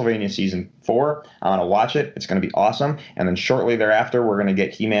get Castlevania season 4. I'm going to watch it. It's going to be awesome. And then shortly thereafter, we're going to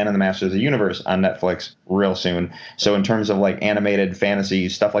get He-Man and the Masters of the Universe on Netflix real soon. So in terms of like animated fantasy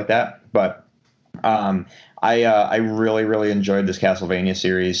stuff like that, but I really, really enjoyed this Castlevania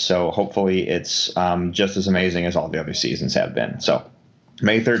series. So hopefully it's just as amazing as all the other seasons have been. So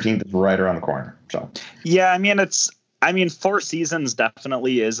May 13th is right around the corner. So yeah, I mean, 4 seasons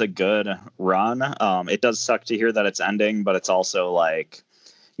definitely is a good run. It does suck to hear that it's ending, but it's also like,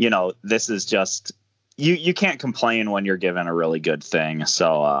 this is just you can't complain when you're given a really good thing.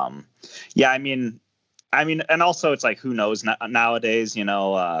 So, yeah, I mean, and also it's like, who knows nowadays,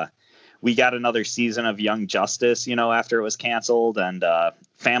 we got another season of Young Justice, after it was canceled, and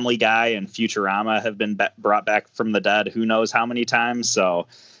Family Guy and Futurama have been brought back from the dead. Who knows how many times? So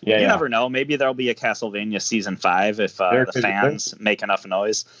you never know. Maybe there'll be a Castlevania season 5 if the fans make enough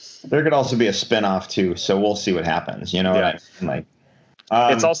noise. There could also be a spinoff too. So we'll see what happens. What I mean? Like,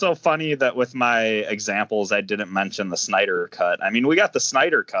 it's also funny that with my examples, I didn't mention the Snyder Cut. I mean, we got the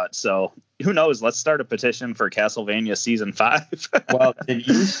Snyder Cut, so who knows? Let's start a petition for Castlevania season 5. Well, did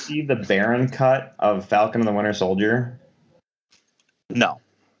you see the Baron cut of Falcon and the Winter Soldier? No.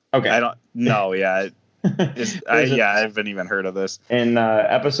 Okay. I don't know. Yeah. I haven't even heard of this. In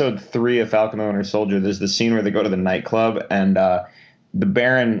episode 3 of Falcon and the Winter Soldier, there's the scene where they go to the nightclub and the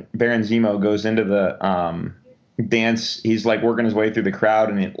Baron Zemo goes into the dance. He's like working his way through the crowd,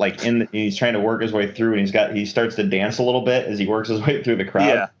 and he's trying to work his way through, and he starts to dance a little bit as he works his way through the crowd.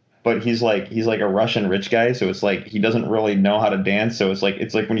 Yeah. But he's like a Russian rich guy, so it's like he doesn't really know how to dance. So it's like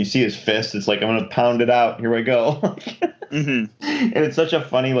when you see his fist, it's like, I'm gonna pound it out. Here we go. Mm-hmm. And it's such a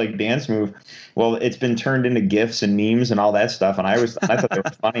funny like dance move. Well, it's been turned into GIFs and memes and all that stuff, and I thought they were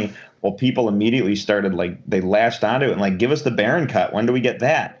funny. Well, people immediately started they latched onto it and give us the Baron cut. When do we get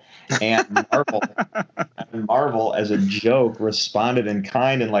that? And Marvel, as a joke, responded in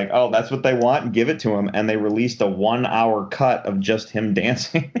kind and like, oh, that's what they want, and give it to him. And they released a 1-hour cut of just him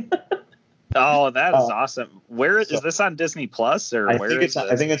dancing. Oh, that is awesome. Where is this on Disney Plus or where is it?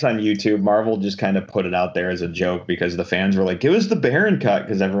 I think it's on YouTube. Marvel just kind of put it out there as a joke because the fans were like, give us the Baron cut,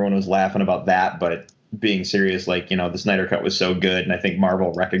 because everyone was laughing about that. But being serious, like, you know, the Snyder cut was so good, and I think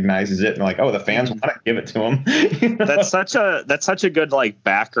Marvel recognizes it and like, oh, the fans want to give it to him. You know? That's such a good like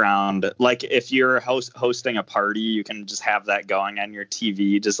background. Like if you're hosting a party, you can just have that going on your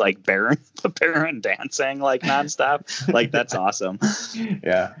TV, just like the Baron dancing like nonstop. Like that's awesome.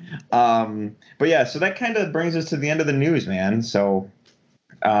 Yeah. But yeah, so that kind of brings us to the end of the news, man. So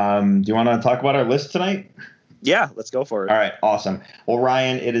do you want to talk about our list tonight? Yeah, let's go for it. All right, awesome. Well,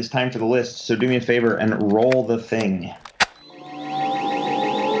 Ryan, it is time for the list. So do me a favor and roll the thing.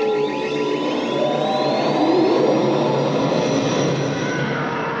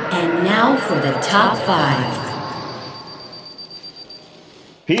 And now for the top 5.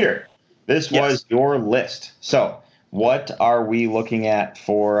 Peter, this was your list. So what are we looking at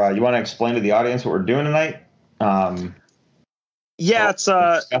for, you want to explain to the audience what we're doing tonight? It's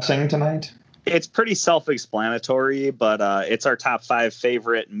discussing tonight. It's pretty self-explanatory, but it's our top 5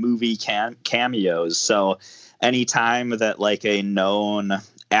 favorite movie cameos. So anytime that like a known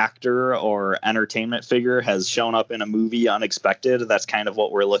actor or entertainment figure has shown up in a movie unexpected, that's kind of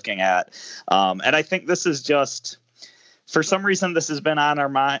what we're looking at. And I think this is just, for some reason, this has been on our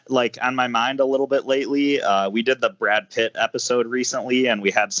mind, like on my mind a little bit lately. We did the Brad Pitt episode recently, and we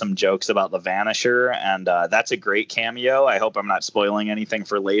had some jokes about The Vanisher, and that's a great cameo. I hope I'm not spoiling anything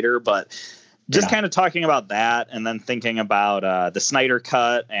for later, but just kind of talking about that, and then thinking about the Snyder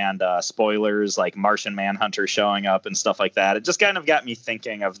Cut and spoilers like Martian Manhunter showing up and stuff like that. It just kind of got me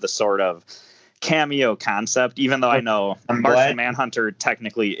thinking of the sort of cameo concept, even though I know Martian Manhunter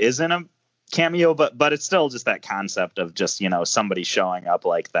technically isn't a cameo, but it's still just that concept of just, you know, somebody showing up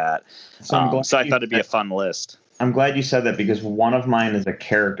like that. So I thought it'd be a fun list. I'm glad you said that, because one of mine is a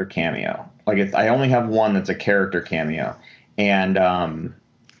character cameo. Like I only have one that's a character cameo, and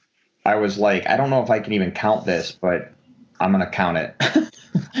I was like, I don't know if I can even count this, but I'm gonna count it.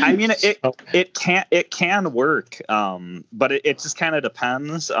 I mean, it can work, but it just kind of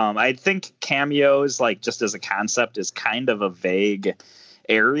depends. I think cameos, like just as a concept, is kind of a vague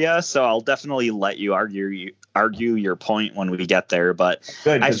area, so I'll definitely let you argue your point when we get there. But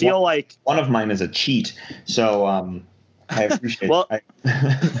good, I feel like one of mine is a cheat, so I appreciate. Well,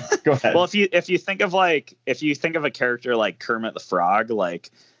 go ahead. Well, if you think of a character like Kermit the Frog, like.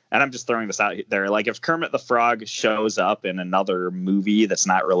 And I'm just throwing this out there. Like if Kermit the Frog shows up in another movie that's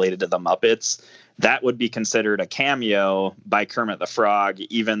not related to the Muppets, that would be considered a cameo by Kermit the Frog,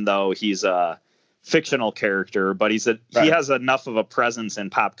 even though he's a fictional character. But he has enough of a presence in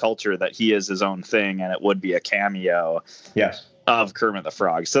pop culture that he is his own thing, and it would be a cameo of Kermit the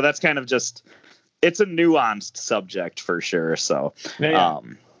Frog. So that's kind of just, it's a nuanced subject for sure. So,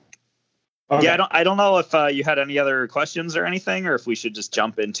 okay. Yeah, I don't know if you had any other questions or anything, or if we should just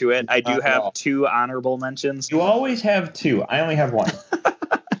jump into it. I do have 2 honorable mentions. You always have 2. I only have 1.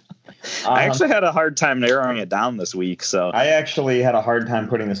 I actually had a hard time narrowing it down this week. So I actually had a hard time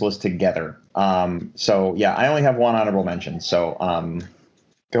putting this list together. So yeah, I only have 1 honorable mention. So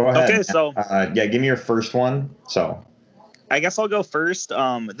go ahead. Okay, so give me your first one. So I guess I'll go first.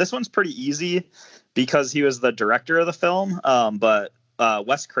 This one's pretty easy because he was the director of the film. But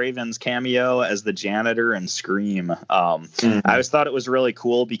Wes Craven's cameo as the janitor in Scream. I always thought it was really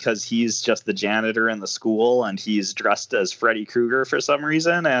cool because he's just the janitor in the school, and he's dressed as Freddy Krueger for some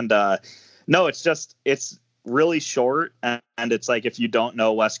reason. And it's really short, and it's like, if you don't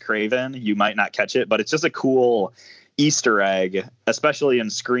know Wes Craven, you might not catch it, but it's just a cool Easter egg, especially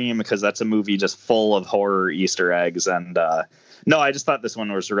in Scream, because that's a movie just full of horror Easter eggs. And I just thought this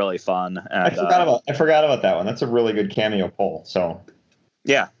one was really fun. And, I forgot about that one. That's a really good cameo pull. So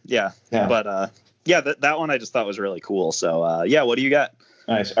Yeah. But that one I just thought was really cool. So what do you got?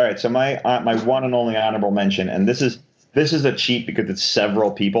 Nice. All right. So my one and only honorable mention, and this is a cheat because it's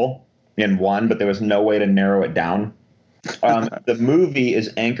several people in one, but there was no way to narrow it down. The movie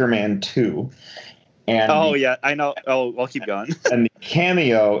is Anchorman 2. And I know. Oh, I'll keep going. And the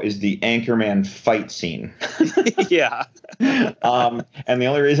cameo is the Anchorman fight scene. Yeah. And the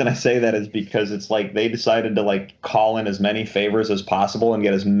only reason I say that is because it's like they decided to like call in as many favors as possible and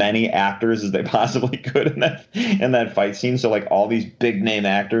get as many actors as they possibly could in that fight scene. So like all these big name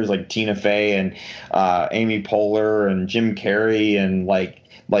actors like Tina Fey and Amy Poehler and Jim Carrey and like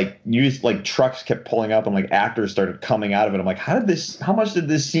trucks kept pulling up and like actors started coming out of it. I'm like, how much did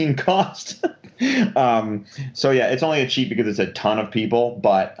this scene cost? So yeah, it's only a cheat because it's a ton of people,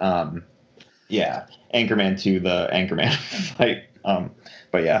 but yeah, Anchorman 2, the Anchorman fight.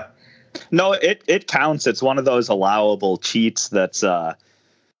 But yeah. No, it counts. It's one of those allowable cheats that's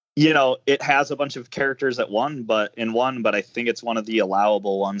it has a bunch of characters but I think it's one of the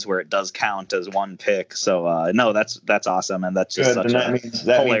allowable ones where it does count as one pick. So no, that's awesome, and that's just such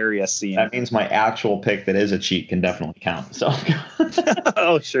a hilarious scene. That means my actual pick that is a cheat can definitely count. So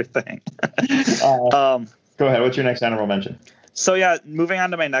oh, sure thing. Go ahead. What's your next honorable mention? So yeah, moving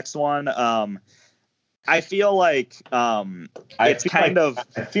on to my next one. I feel like I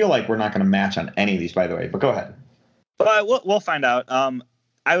feel like we're not going to match on any of these, by the way. But go ahead. But we'll find out.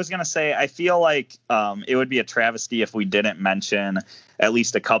 I was going to say, I feel like it would be a travesty if we didn't mention at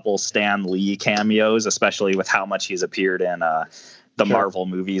least a couple Stan Lee cameos, especially with how much he's appeared in the Marvel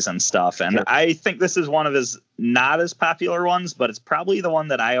movies and stuff. And I think this is one of his not as popular ones, but it's probably the one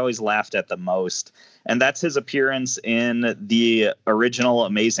that I always laughed at the most. And that's his appearance in the original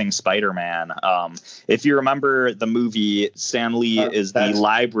Amazing Spider-Man. If you remember the movie, Stan Lee is the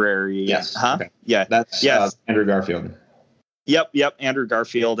library. Yes. Huh? Okay. Yeah. That's Andrew Garfield. Yep. Andrew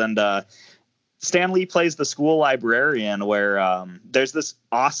Garfield. And Stan Lee plays the school librarian where there's this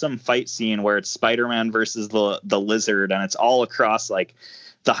awesome fight scene where it's Spider-Man versus the Lizard. And it's all across like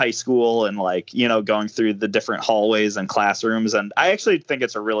the high school and going through the different hallways and classrooms. And I actually think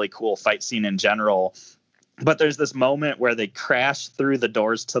it's a really cool fight scene in general. But there's this moment where they crash through the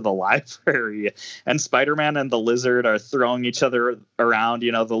doors to the library and Spider-Man and the Lizard are throwing each other around.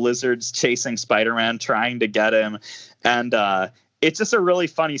 The Lizard's chasing Spider-Man, trying to get him. And it's just a really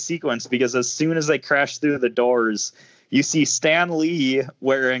funny sequence because as soon as they crash through the doors, you see Stan Lee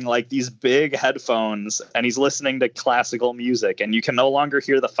wearing like these big headphones and he's listening to classical music, and you can no longer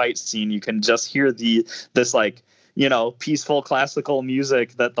hear the fight scene. You can just hear this peaceful classical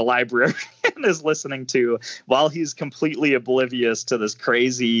music that the librarian is listening to while he's completely oblivious to this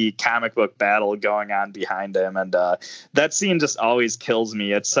crazy comic book battle going on behind him. And that scene just always kills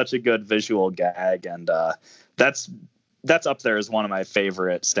me. It's such a good visual gag. And that's up there as one of my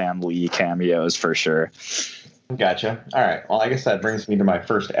favorite Stan Lee cameos for sure. Gotcha. All right. Well, I guess that brings me to my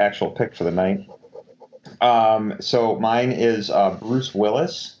first actual pick for the night. So mine is Bruce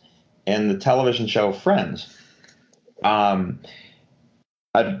Willis in the television show Friends. I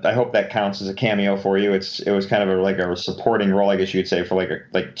hope that counts as a cameo for you. It was kind of a supporting role, I guess you could say, for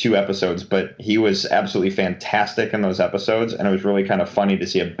like 2 episodes, but he was absolutely fantastic in those episodes, and it was really kind of funny to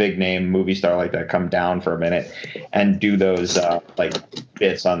see a big name movie star like that come down for a minute and do those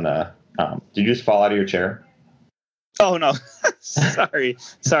bits on the. Did you just fall out of your chair? Oh no, sorry.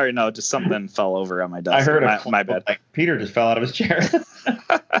 No, just something fell over on my desk. I heard my bad. Peter just fell out of his chair.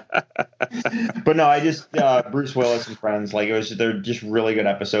 But no, I just Bruce Willis and Friends, they're just really good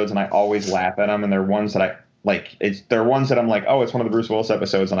episodes, and I always laugh at them. And they're ones that they're ones that I'm like, oh, it's one of the Bruce Willis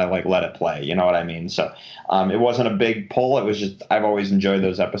episodes, and I let it play. You know what I mean? So it wasn't a big pull. It was just I've always enjoyed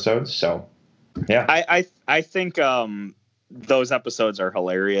those episodes. So yeah, I think those episodes are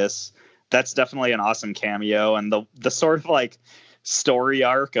hilarious. That's definitely an awesome cameo, and the sort of story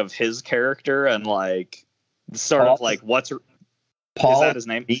arc of his character and what's Paul, is that his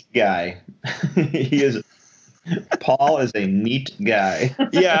name? Neat guy. He is. Paul is a neat guy.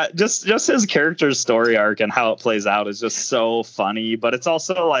 Yeah, just his character's story arc and how it plays out is just so funny, but it's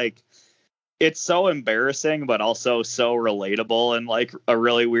also it's so embarrassing, but also so relatable in a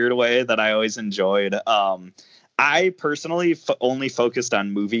really weird way that I always enjoyed. I personally only focused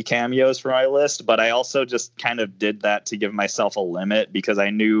on movie cameos for my list, but I also just kind of did that to give myself a limit because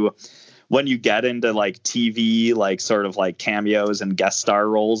I knew when you get into TV, cameos and guest star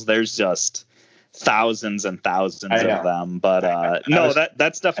roles, there's just thousands and thousands of them. But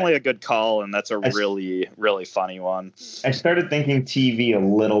that's definitely a good call, and that's a really, really funny one. I started thinking TV a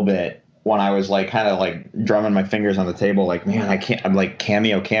little bit when I was drumming my fingers on the table, man, I can't. I'm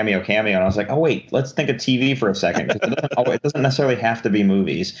cameo, and I was like, oh wait, let's think of TV for a second. 'Cause it doesn't necessarily have to be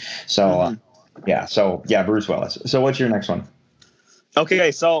movies. So Bruce Willis. So what's your next one?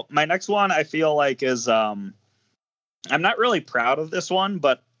 Okay, so my next one I feel is I'm not really proud of this one,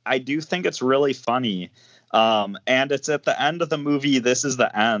 but I do think it's really funny. And it's at the end of the movie This Is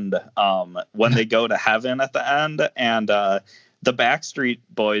the End, when they go to heaven at the end, and the Backstreet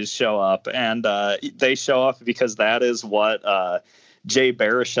Boys show up, and they show up because that is what Jay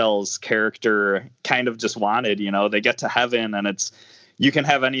Baruchel's character kind of just wanted. They get to heaven, and it's you can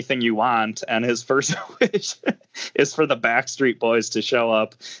have anything you want. And his first wish is for the Backstreet Boys to show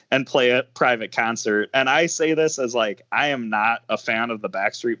up and play a private concert. And I say this as like, I am not a fan of the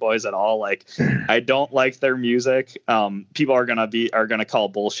Backstreet Boys at all. Like, I don't like their music. People are gonna call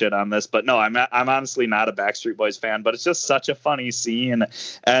bullshit on this, but no, I'm honestly not a Backstreet Boys fan, but it's just such a funny scene.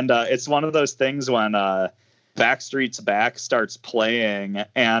 And it's one of those things when Backstreet's Back starts playing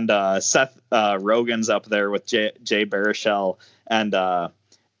and Seth Rogen's up there with Jay Baruchel, and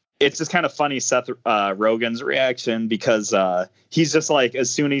it's just kind of funny Seth Rogen's reaction, because he's just like, as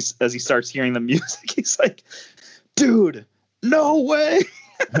soon as he starts hearing the music, he's like, dude, no way.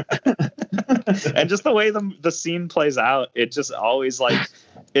 And just the way the scene plays out, it just always like,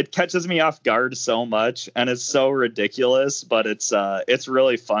 it catches me off guard so much, and it's so ridiculous, but it's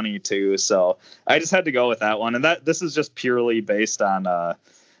really funny too. So I just had to go with that one, and this is just purely based on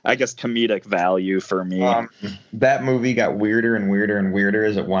I guess comedic value for me. That movie got weirder and weirder and weirder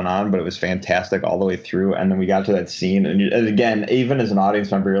as it went on, but it was fantastic all the way through. And then we got to that scene, and again, even as an audience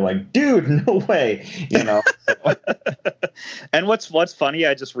member, you're like, dude, no way, you know. And what's funny,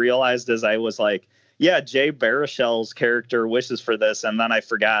 I just realized as I was like, yeah, Jay Baruchel's character wishes for this, and then I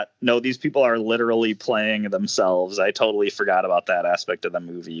forgot, no, these people are literally playing themselves. I totally forgot about that aspect of the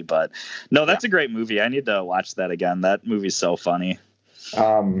movie. But no, that's a great movie. I need to watch that again. That movie's so funny.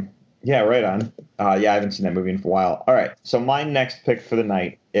 Yeah, right on. Yeah, I haven't seen that movie in a while. All right, so my next pick for the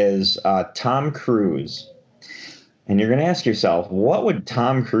night is Tom Cruise. And you're going to ask yourself, what would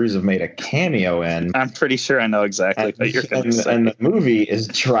Tom Cruise have made a cameo in? I'm pretty sure I know exactly what you're going to say. And the movie is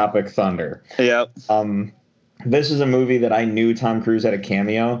Tropic Thunder. Yep. This is a movie that I knew Tom Cruise had a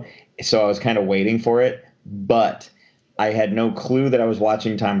cameo, so I was kind of waiting for it. But I had no clue that I was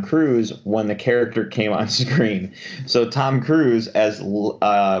watching Tom Cruise when the character came on screen. So Tom Cruise as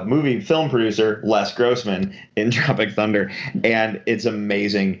movie film producer Les Grossman in Tropic Thunder, and it's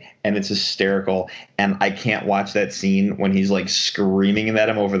amazing and it's hysterical. And I can't watch that scene when he's like screaming at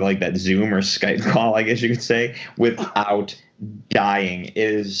him over like that Zoom or Skype call, I guess you could say, without dying. It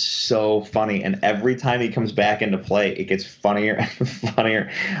is so funny, and every time he comes back into play, it gets funnier and funnier.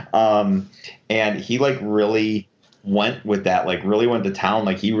 And he like really went with that, like really went to town.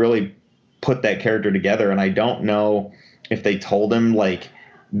 Like he really put that character together, and I don't know if they told him like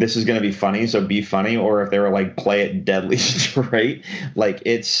this is going to be funny, so be funny, or if they were like play it deadly straight. Like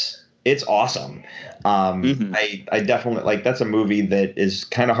it's awesome. I definitely like, that's a movie that is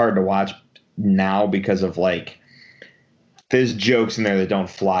kind of hard to watch now because of like there's jokes in there that don't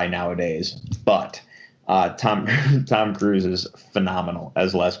fly nowadays, but Tom Cruise is phenomenal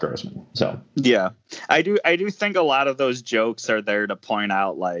as Les Grossman. So yeah, I do think a lot of those jokes are there to point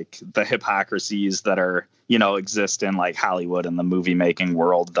out like the hypocrisies that are, you know, exist in like Hollywood and the movie making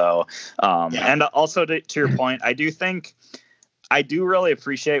world, though. And also to your point, I do really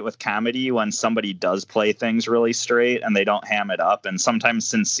appreciate with comedy when somebody does play things really straight and they don't ham it up. And sometimes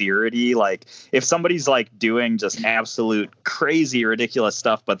sincerity, like if somebody's like doing just absolute crazy, ridiculous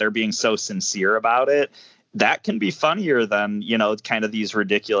stuff, but they're being so sincere about it, that can be funnier than, you know, kind of these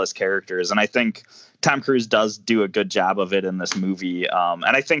ridiculous characters. And I think Tom Cruise does do a good job of it in this movie. And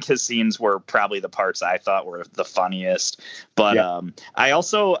I think his scenes were probably the parts I thought were the funniest. But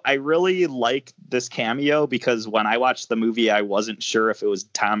I really like this cameo because when I watched the movie, I wasn't sure if it was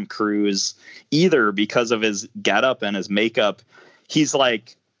Tom Cruise either because of his getup and his makeup. He's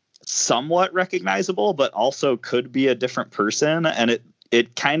like somewhat recognizable, but also could be a different person. And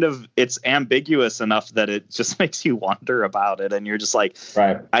it's ambiguous enough that it just makes you wonder about it. And you're just like,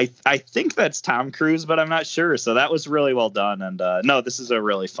 right. I think that's Tom Cruise, but I'm not sure. So that was really well done. And no, this is a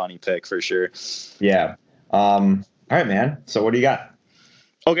really funny pick for sure. Yeah. All right, man. So what do you got?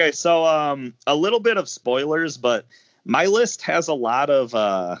 Okay. So a little bit of spoilers, but my list has a lot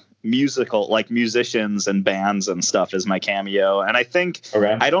of musical, like musicians and bands and stuff as my cameo. And I think,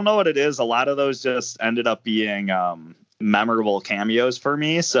 I don't know what it is. A lot of those just ended up being memorable cameos for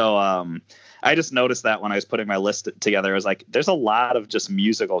me. So I just noticed that when I was putting my list together, I was like, there's a lot of just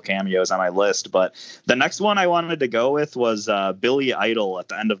musical cameos on my list. But the next one I wanted to go with was Billy Idol at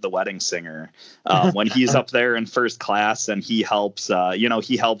the end of The Wedding Singer, when he's up there in first class and he helps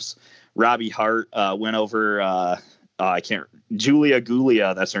Robbie Hart win over Julia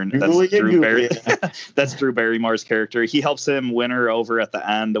Gulia. That's Drew Barrymore's character. He helps him win her over at the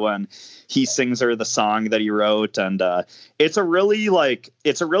end when he sings her the song that he wrote. And it's a really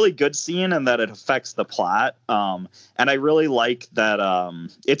good scene in that it affects the plot. And I really like that.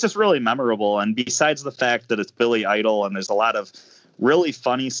 It's just really memorable. And besides the fact that it's Billy Idol and there's a lot of really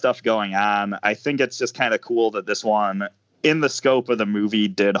funny stuff going on, I think it's just kind of cool that this one, in the scope of the movie,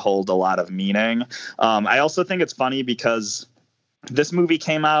 did hold a lot of meaning. I also think it's funny because This movie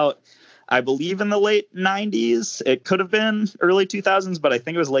came out, I believe, in the late 90s. It could have been early 2000s, but I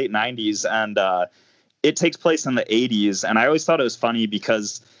think it was late 90s. And it takes place in the 80s. And I always thought it was funny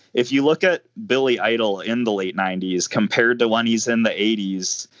because if you look at Billy Idol in the late 90s compared to when he's in the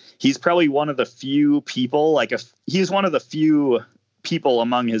 80s, he's probably one of the few people, he's one of the few people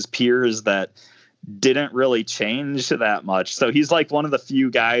among his peers that didn't really change that much. So he's like one of the few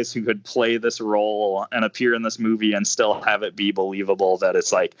guys who could play this role and appear in this movie and still have it be believable that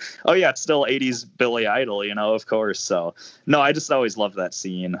it's like, oh yeah, it's still 80s Billy Idol, of course. So no, I just always loved that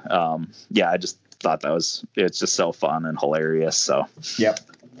scene. I just thought it's just so fun and hilarious. So yep.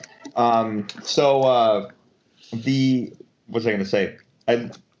 What's I going to say? I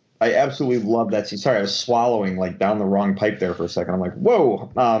absolutely love that scene. Sorry, I was swallowing down the wrong pipe there for a second. I'm like, whoa.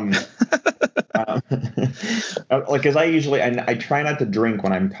 Because I try not to drink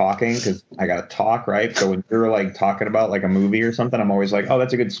when I'm talking because I got to talk, right? So when you're talking about a movie or something, I'm always like, oh,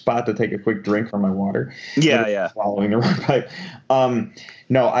 that's a good spot to take a quick drink from my water. Yeah. Swallowing the wrong pipe.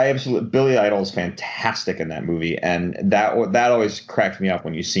 No, Billy Idol is fantastic in that movie, and that always cracked me up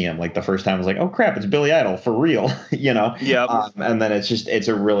when you see him. The first time I was like, oh crap, it's Billy Idol for real, Yeah. And then it's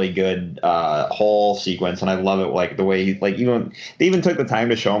a really good whole sequence, and I love it the way they even took the time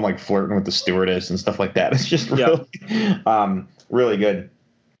to show him flirting with the stewardess and stuff like that. It's just really really good.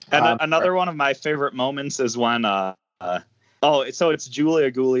 And another one of my favorite moments is when so it's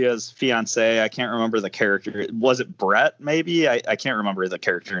Julia Guglia's fiance. I can't remember the character. Was it Brett? Maybe I can't remember the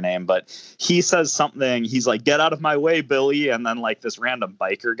character name, but he says something. He's like, "Get out of my way, Billy!" And then this random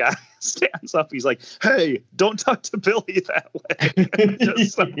biker guy stands up. He's like, "Hey, don't talk to Billy that way."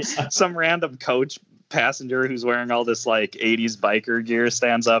 Just some random coach passenger who's wearing all this 80s biker gear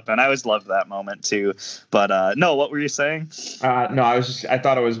stands up, and I always loved that moment too. But no, what were you saying? No, I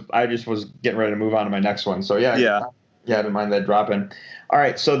just was getting ready to move on to my next one. So yeah. Yeah, I didn't mind that dropping. All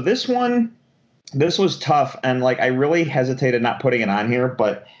right, so this was tough, and I really hesitated not putting it on here,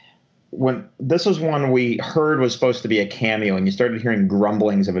 but when this was one we heard was supposed to be a cameo, and you started hearing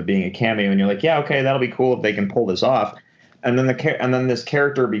grumblings of it being a cameo, and you're like, yeah, okay, that'll be cool if they can pull this off, and then this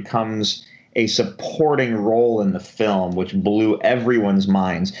character becomes a supporting role in the film, which blew everyone's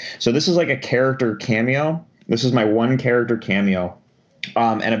minds. So this is a character cameo. This is my one character cameo,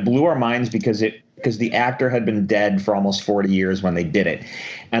 and it blew our minds because the actor had been dead for almost 40 years when they did it.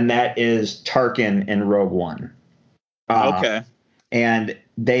 And that is Tarkin in Rogue One. Okay. And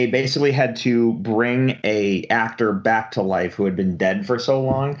they basically had to bring a actor back to life who had been dead for so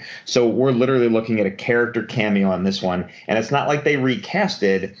long. So we're literally looking at a character cameo on this one. And it's not like they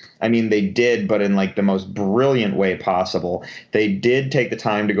recasted. I mean, they did, but in the most brilliant way possible. They did take the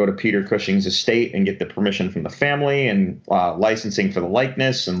time to go to Peter Cushing's estate and get the permission from the family and licensing for the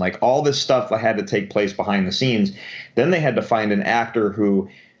likeness and all this stuff that had to take place behind the scenes. Then they had to find an actor who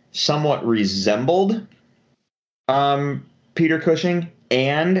somewhat resembled Peter Cushing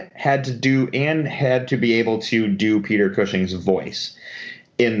and had to be able to do Peter Cushing's voice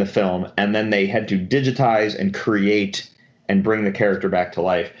in the film. And then they had to digitize and create and bring the character back to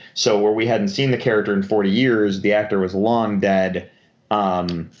life. So where we hadn't seen the character in 40 years, the actor was long dead.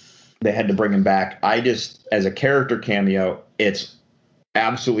 They had to bring him back. As a character cameo, it's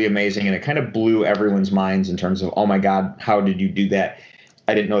absolutely amazing. And it kind of blew everyone's minds in terms of, oh my God, how did you do that?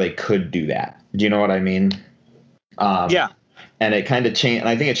 I didn't know they could do that. Do you know what I mean? Yeah. And it kind of changed, and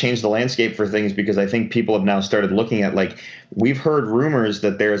I think it changed the landscape for things because I think people have now started looking at we've heard rumors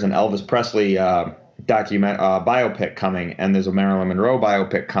that there's an Elvis Presley biopic coming, and there's a Marilyn Monroe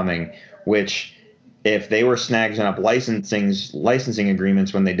biopic coming, which if they were snagging up licensing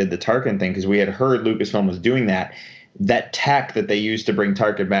agreements when they did the Tarkin thing, because we had heard Lucasfilm was doing that tech that they used to bring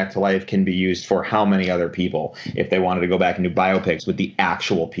Tarkin back to life can be used for how many other people if they wanted to go back and do biopics with the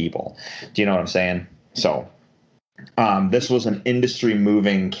actual people. Do you know what I'm saying? So this was an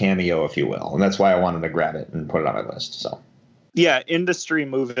industry-moving cameo, if you will, and that's why I wanted to grab it and put it on my list. So, yeah,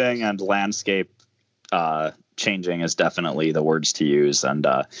 industry-moving and landscape changing is definitely the words to use. And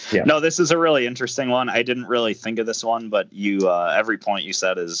no, this is a really interesting one. I didn't really think of this one, but you every point you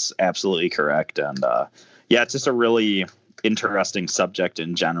said is absolutely correct. And it's just a really interesting subject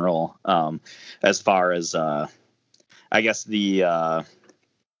in general, as far as I guess the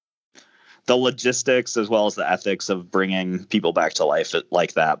logistics as well as the ethics of bringing people back to life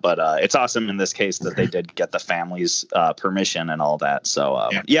like that. But it's awesome in this case that they did get the family's permission and all that. So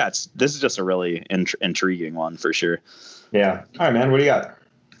this is just a really intriguing one for sure. Yeah. All right, man. What do you got?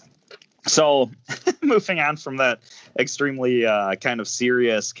 So moving on from that extremely kind of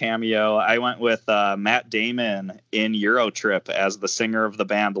serious cameo, I went with Matt Damon in Eurotrip as the singer of the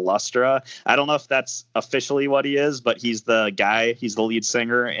band Lustra. I don't know if that's officially what he is, but he's the lead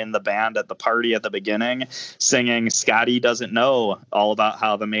singer in the band at the party at the beginning, singing Scotty Doesn't Know, all about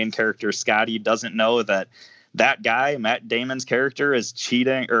how the main character Scotty doesn't know that guy, Matt Damon's character, is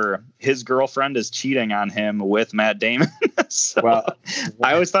cheating, or his girlfriend is cheating on him with Matt Damon. So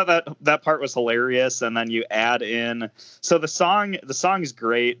I always thought that part was hilarious. And then you add in, so the song is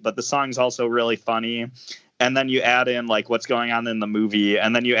great, but the song's also really funny. And then you add in like what's going on in the movie.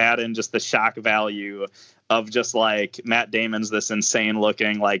 And then you add in just the shock value of just like Matt Damon's this insane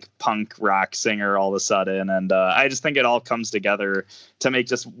looking like punk rock singer all of a sudden. And I just think it all comes together to make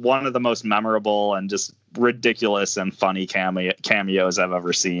just one of the most memorable and just ridiculous and funny cameos I've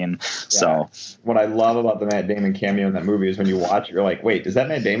ever seen. Yeah. So what I love about the Matt Damon cameo in that movie is when you watch it, you're like, wait, is that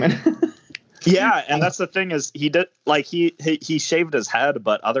Matt Damon? Yeah, and that's the thing is he did like he shaved his head,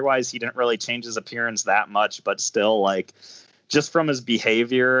 but otherwise he didn't really change his appearance that much. But still, like just from his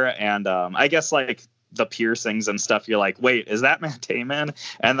behavior and I guess like the piercings and stuff, you're like, wait, is that Matt Damon?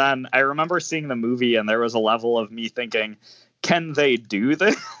 And then I remember seeing the movie and there was a level of me thinking, can they do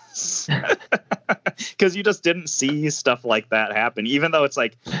this? Because you just didn't see stuff like that happen, even though it's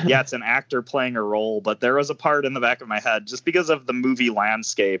like, yeah, it's an actor playing a role. But there was a part in the back of my head just because of the movie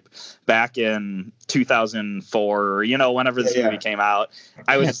landscape back in 2004, you know, whenever this movie came out,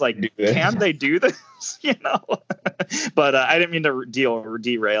 I was just like, can they do this? You know, but I didn't mean to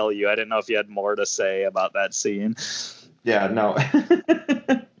derail you. I didn't know if you had more to say about that scene. Yeah, no.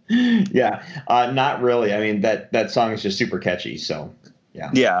 Yeah, not really. I mean, that song is just super catchy. So, yeah.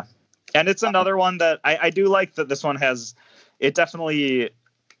 Yeah. And it's another one that I do like that this one has, it definitely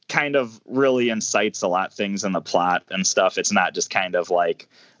kind of really incites a lot of things in the plot and stuff. It's not just kind of like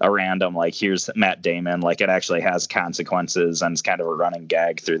a random, like, here's Matt Damon. Like, it actually has consequences and it's kind of a running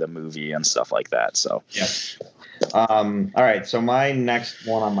gag through the movie and stuff like that. So, yeah. All right. So my next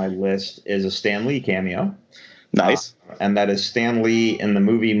one on my list is a Stan Lee cameo. Nice. And that is Stan Lee in the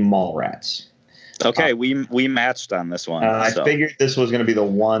movie Mallrats. Okay, we matched on this one. I figured this was going to be the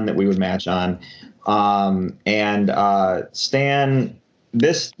one that we would match on. Stan,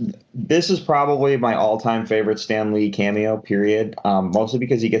 this is probably my all-time favorite Stan Lee cameo, period. Mostly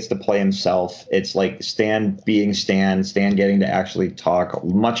because he gets to play himself. It's like Stan being Stan getting to actually talk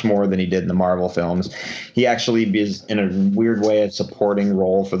much more than he did in the Marvel films. He actually is, in a weird way, a supporting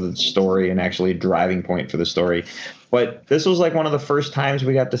role for the story and actually a driving point for the story. But this was like one of the first times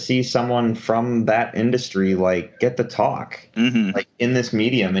we got to see someone from that industry like get to talk like in this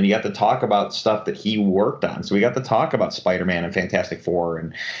medium, and he got to talk about stuff that he worked on. So we got to talk about Spider-Man and Fantastic Four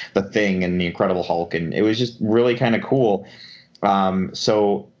and The Thing and The Incredible Hulk, and it was just really kind of cool.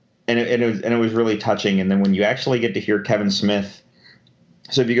 It was really touching. And then when you actually get to hear Kevin Smith,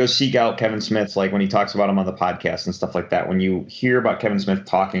 so if you go seek out Kevin Smith, like when he talks about him on the podcast and stuff like that, when you hear about Kevin Smith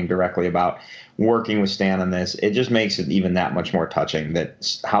talking directly about working with Stan on this, it just makes it even that much more touching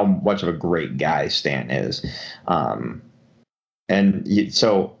that how much of a great guy Stan is. I didn't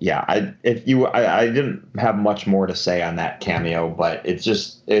have much more to say on that cameo, but it's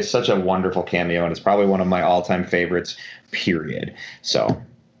such a wonderful cameo, and it's probably one of my all-time favorites, period. So,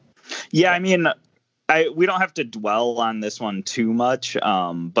 yeah, I mean, we don't have to dwell on this one too much,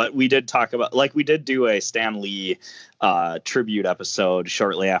 but we did talk about, like, we did do a Stan Lee tribute episode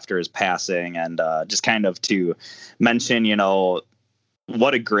shortly after his passing, and just kind of to mention, you know,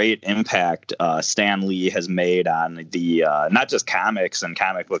 what a great impact Stan Lee has made on the not just comics and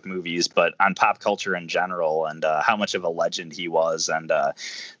comic book movies, but on pop culture in general, and how much of a legend he was. And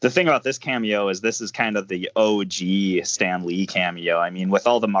the thing about this cameo is this is kind of the OG Stan Lee cameo. I mean, with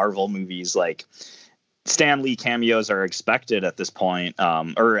all the Marvel movies, like, Stan Lee cameos are expected at this point,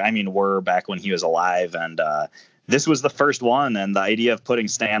 were back when he was alive, and this was the first one, and the idea of putting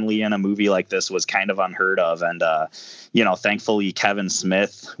Stan Lee in a movie like this was kind of unheard of, and thankfully Kevin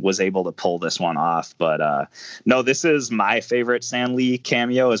Smith was able to pull this one off. But no, this is my favorite Stan Lee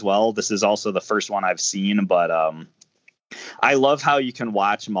cameo as well. This is also the first one I've seen, but I love how you can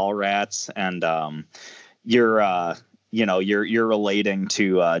watch Mallrats and you're relating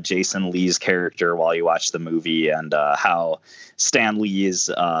to Jason Lee's character while you watch the movie, and how Stan Lee's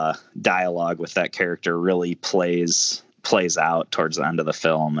dialogue with that character really plays out towards the end of the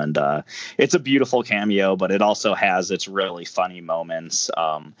film. And it's a beautiful cameo, but it also has its really funny moments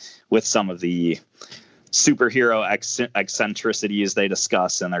with some of the superhero eccentricities they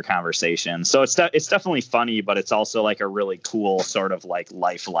discuss in their conversation. So it's definitely funny, but it's also like a really cool sort of like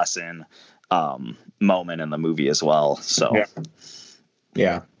life lesson moment in the movie as well. So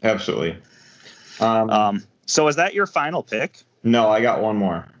Yeah, absolutely. So is that your final pick? No, I got one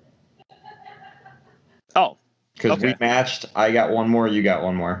more. Oh, because okay. we matched. I got one more. You got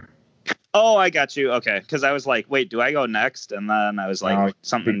one more. Oh, I got you. Okay, because I was like, wait, do I go next? And then I was like, No,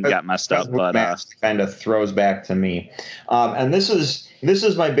 something got messed up. But kind of throws back to me. And this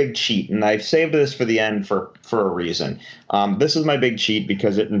is my big cheat, and I've saved this for the end for a reason. This is my big cheat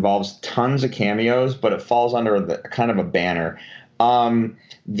because it involves tons of cameos, but it falls under the kind of a banner.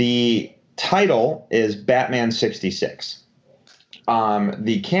 The title is Batman 66.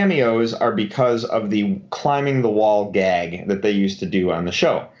 The cameos are because of the climbing the wall gag that they used to do on the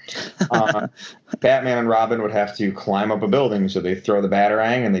show. Batman and Robin would have to climb up a building, so they throw the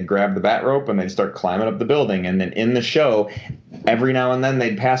Batarang and they'd grab the bat rope and they'd start climbing up the building. And then in the show, every now and then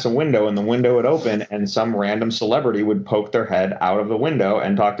they'd pass a window and the window would open and some random celebrity would poke their head out of the window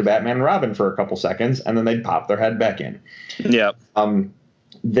and talk to Batman and Robin for a couple seconds, and then they'd pop their head back in. Yeah.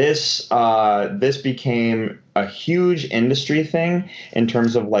 This became a huge industry thing in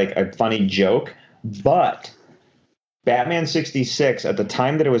terms of like a funny joke, but Batman 66 at the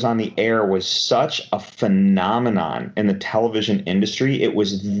time that it was on the air was such a phenomenon in the television industry. It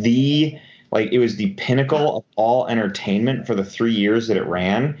was the pinnacle of all entertainment for the 3 years that it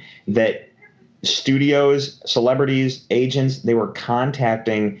ran, that studios, celebrities, agents, they were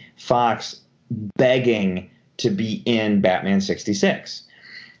contacting Fox begging to be in Batman 66.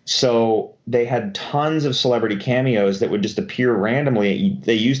 So they had tons of celebrity cameos that would just appear randomly.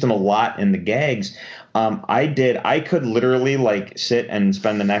 They used them a lot in the gags. I could literally like sit and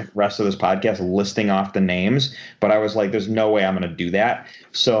spend the rest of this podcast listing off the names, but I was like, there's no way I'm going to do that.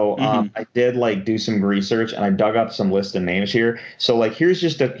 So I did like do some research and I dug up some list of names here. So like,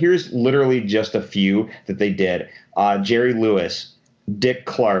 here's literally just a few that they did. Jerry Lewis, Dick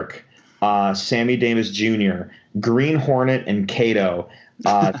Clark, Sammy Davis Jr., Green Hornet and Kato,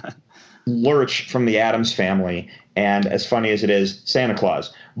 Lurch from the Addams Family, and as funny as it is, Santa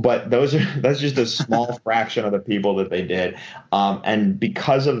Claus. But that's just a small fraction of the people that they did. And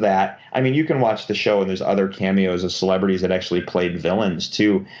because of that, I mean, you can watch the show and there's other cameos of celebrities that actually played villains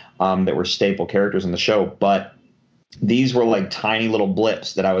too, that were staple characters in the show. But these were like tiny little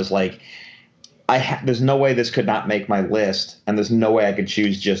blips that I was like, there's no way this could not make my list, and there's no way I could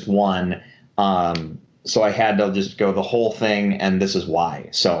choose just one. So I had to just go the whole thing, and this is why.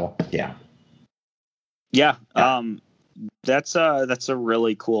 So yeah. That's a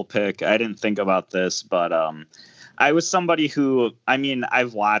really cool pick. I didn't think about this, but I was somebody who, I mean,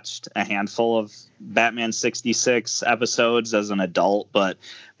 I've watched a handful of Batman 66 episodes as an adult, but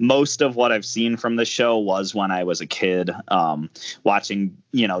most of what I've seen from the show was when I was a kid, watching,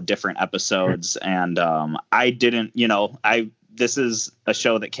 different episodes. And this is a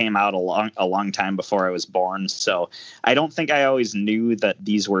show that came out a long time before I was born. So I don't think I always knew that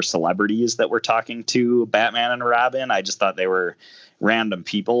these were celebrities that were talking to Batman and Robin. I just thought they were random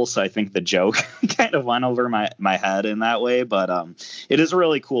people. So I think the joke kind of went over my head in that way. But it is a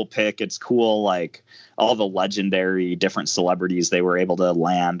really cool pick. It's cool, like all the legendary different celebrities they were able to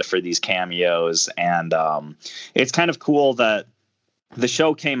land for these cameos. And it's kind of cool that the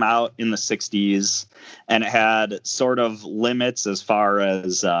show came out in the 60s and it had sort of limits as far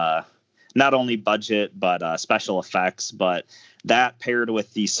as not only budget, but special effects. But that paired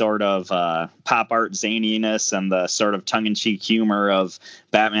with the sort of pop art zaniness and the sort of tongue-in-cheek humor of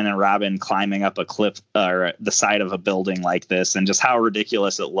Batman and Robin climbing up a cliff or the side of a building like this, and just how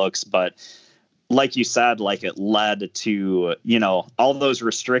ridiculous it looks. But like you said, like it led to, all those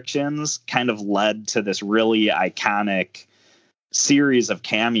restrictions kind of led to this really iconic series of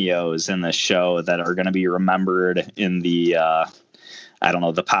cameos in the show that are going to be remembered in the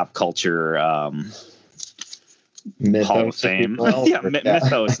the pop culture Hall of Fame.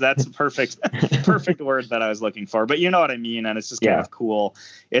 Mythos. That's a perfect word that I was looking for. But you know what I mean, and it's just kind of cool.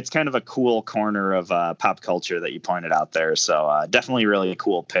 It's kind of a cool corner of pop culture that you pointed out there. So definitely really a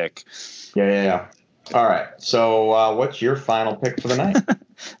cool pick. Yeah. All right. So what's your final pick for the night?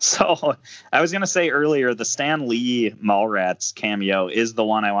 So I was going to say earlier, the Stan Lee Mallrats cameo is the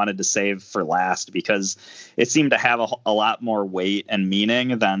one I wanted to save for last because it seemed to have a lot more weight and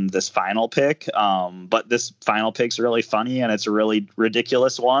meaning than this final pick. But this final pick's really funny and it's a really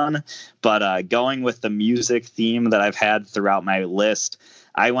ridiculous one. But going with the music theme that I've had throughout my list,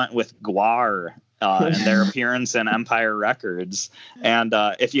 I went with GWAR. And their appearance in Empire Records. And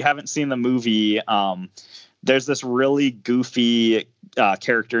if you haven't seen the movie, there's this really goofy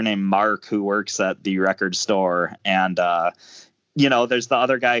character named Mark who works at the record store. And, there's the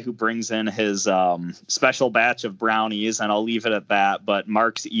other guy who brings in his special batch of brownies, and I'll leave it at that. But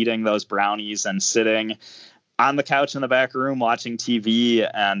Mark's eating those brownies and sitting on the couch in the back room watching TV,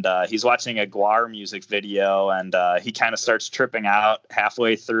 and he's watching a Gwar music video, and he kind of starts tripping out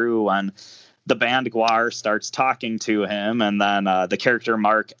halfway through when the band Gwar starts talking to him, and then the character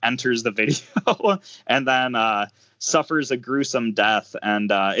Mark enters the video and then suffers a gruesome death.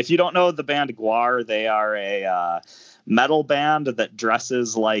 And if you don't know the band Gwar, they are a metal band that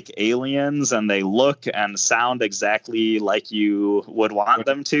dresses like aliens, and they look and sound exactly like you would want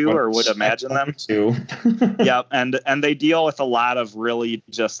them to or would imagine them to. Yep. And they deal with a lot of really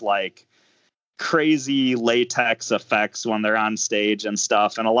just like crazy latex effects when they're on stage and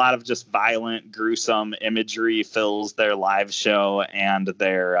stuff, and a lot of just violent, gruesome imagery fills their live show and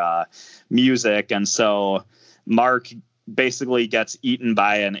their music. And so Mark basically gets eaten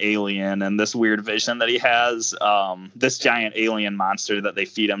by an alien and this weird vision that he has, this giant alien monster that they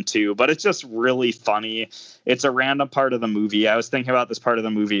feed him to. But it's just really funny. It's a random part of the movie. I was thinking about this part of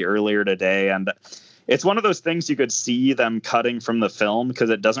the movie earlier today, and it's one of those things you could see them cutting from the film because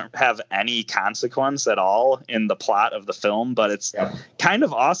it doesn't have any consequence at all in the plot of the film. But it's kind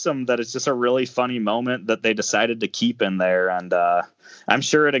of awesome that it's just a really funny moment that they decided to keep in there. And I'm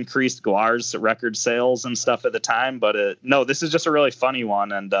sure it increased Gwar's record sales and stuff at the time. But no, this is just a really funny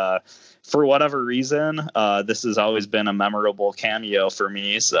one. And for whatever reason, this has always been a memorable cameo for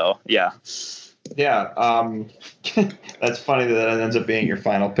me. So, yeah. Yeah, that's funny that ends up being your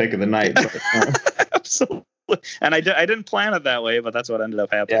final pick of the night. But, absolutely, and I didn't plan it that way, but that's what ended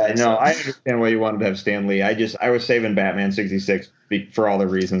up happening. Yeah, no, I understand why you wanted to have Stan Lee. I was saving Batman 66 for all the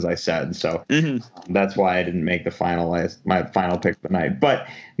reasons I said, so that's why I didn't make my final pick of the night. But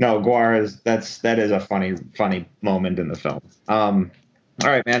no, Gwar that is a funny moment in the film. All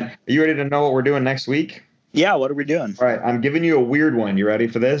right, man, are you ready to know what we're doing next week? Yeah, what are we doing? All right, I'm giving you a weird one. You ready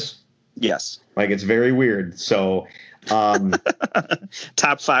for this? Yes. Like, it's very weird. So,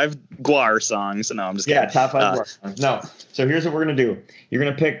 top 5 Gwar songs. No, I'm just kidding. Yeah, top 5 Gwar songs. No. So here's what we're going to do. You're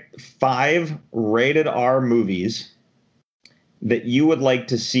going to pick 5 rated R movies that you would like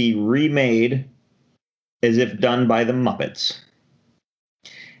to see remade as if done by the Muppets.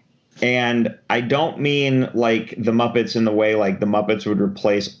 And I don't mean like the Muppets in the way like the Muppets would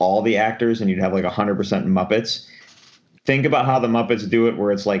replace all the actors and you'd have like 100% Muppets. Think about how the Muppets do it,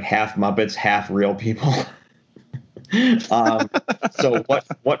 where it's like half Muppets, half real people. So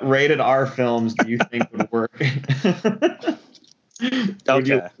what rated R films do you think would work? Would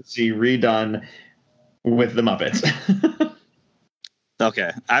you like to see redone with the Muppets? Okay.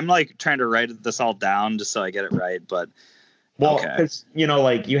 I'm like trying to write this all down just so I get it right, but well, because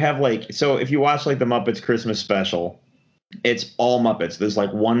like you have like, so if you watch like the Muppets Christmas special, it's all Muppets. There's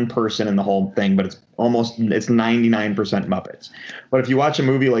like one person in the whole thing, but it's 99% Muppets. But if you watch a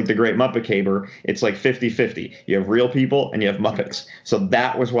movie like The Great Muppet Caper, it's like 50-50. You have real people and you have Muppets. So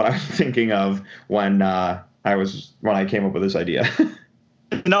that was what I was thinking of when I came up with this idea.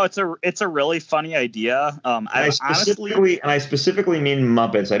 No, it's a really funny idea. I specifically mean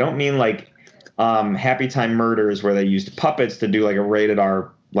Muppets. I don't mean like Happy Time Murders where they used puppets to do like a rated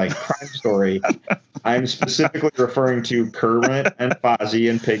R like crime story. I'm specifically referring to Kermit and Fozzie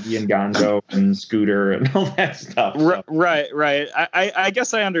and Piggy and Gonzo and Scooter and all that stuff. So. Right. I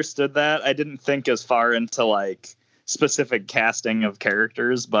guess I understood that. I didn't think as far into like specific casting of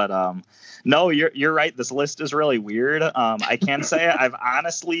characters, but no, you're right. This list is really weird. I can say I've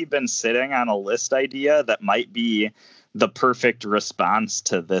honestly been sitting on a list idea that might be the perfect response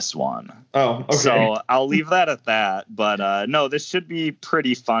to this one. Oh, okay. So I'll leave that at that. But no, this should be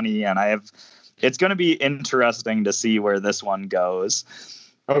pretty funny, and it's going to be interesting to see where this one goes.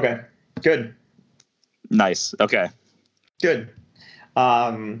 Okay, good. Nice. Okay. Good.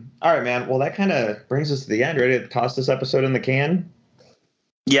 All right, man. Well, that kind of brings us to the end. Ready to toss this episode in the can?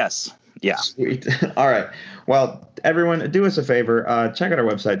 Yes. Yeah. Sweet. All right. Well, everyone, do us a favor. Check out our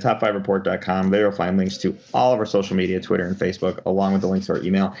website, top5report.com. There you'll find links to all of our social media, Twitter and Facebook, along with the links to our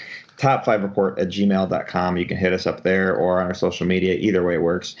email, top5report@gmail.com. You can hit us up there or on our social media. Either way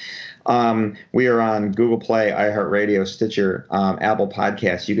works. We are on Google Play, iHeartRadio, Stitcher, Apple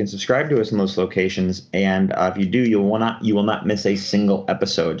Podcasts. You can subscribe to us in those locations, and if you do, you will not miss a single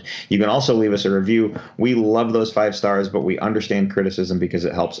episode. You can also leave us a review. We love those 5 stars, but we understand criticism because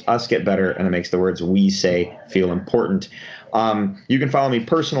it helps us get better and it makes the words we say feel important. You can follow me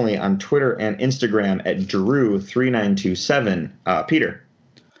personally on Twitter and Instagram at Drew3927. Peter.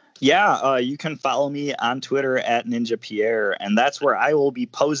 Yeah, you can follow me on Twitter at Ninja Pierre, and that's where I will be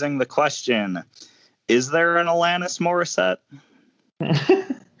posing the question: is there an Alanis Morissette?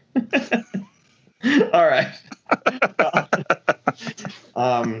 All right.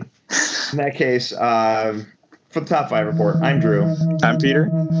 In that case, for the Top 5 Report, I'm Drew. I'm Peter.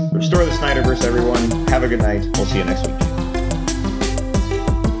 Restore the Snyderverse, everyone. Have a good night. We'll see you next week.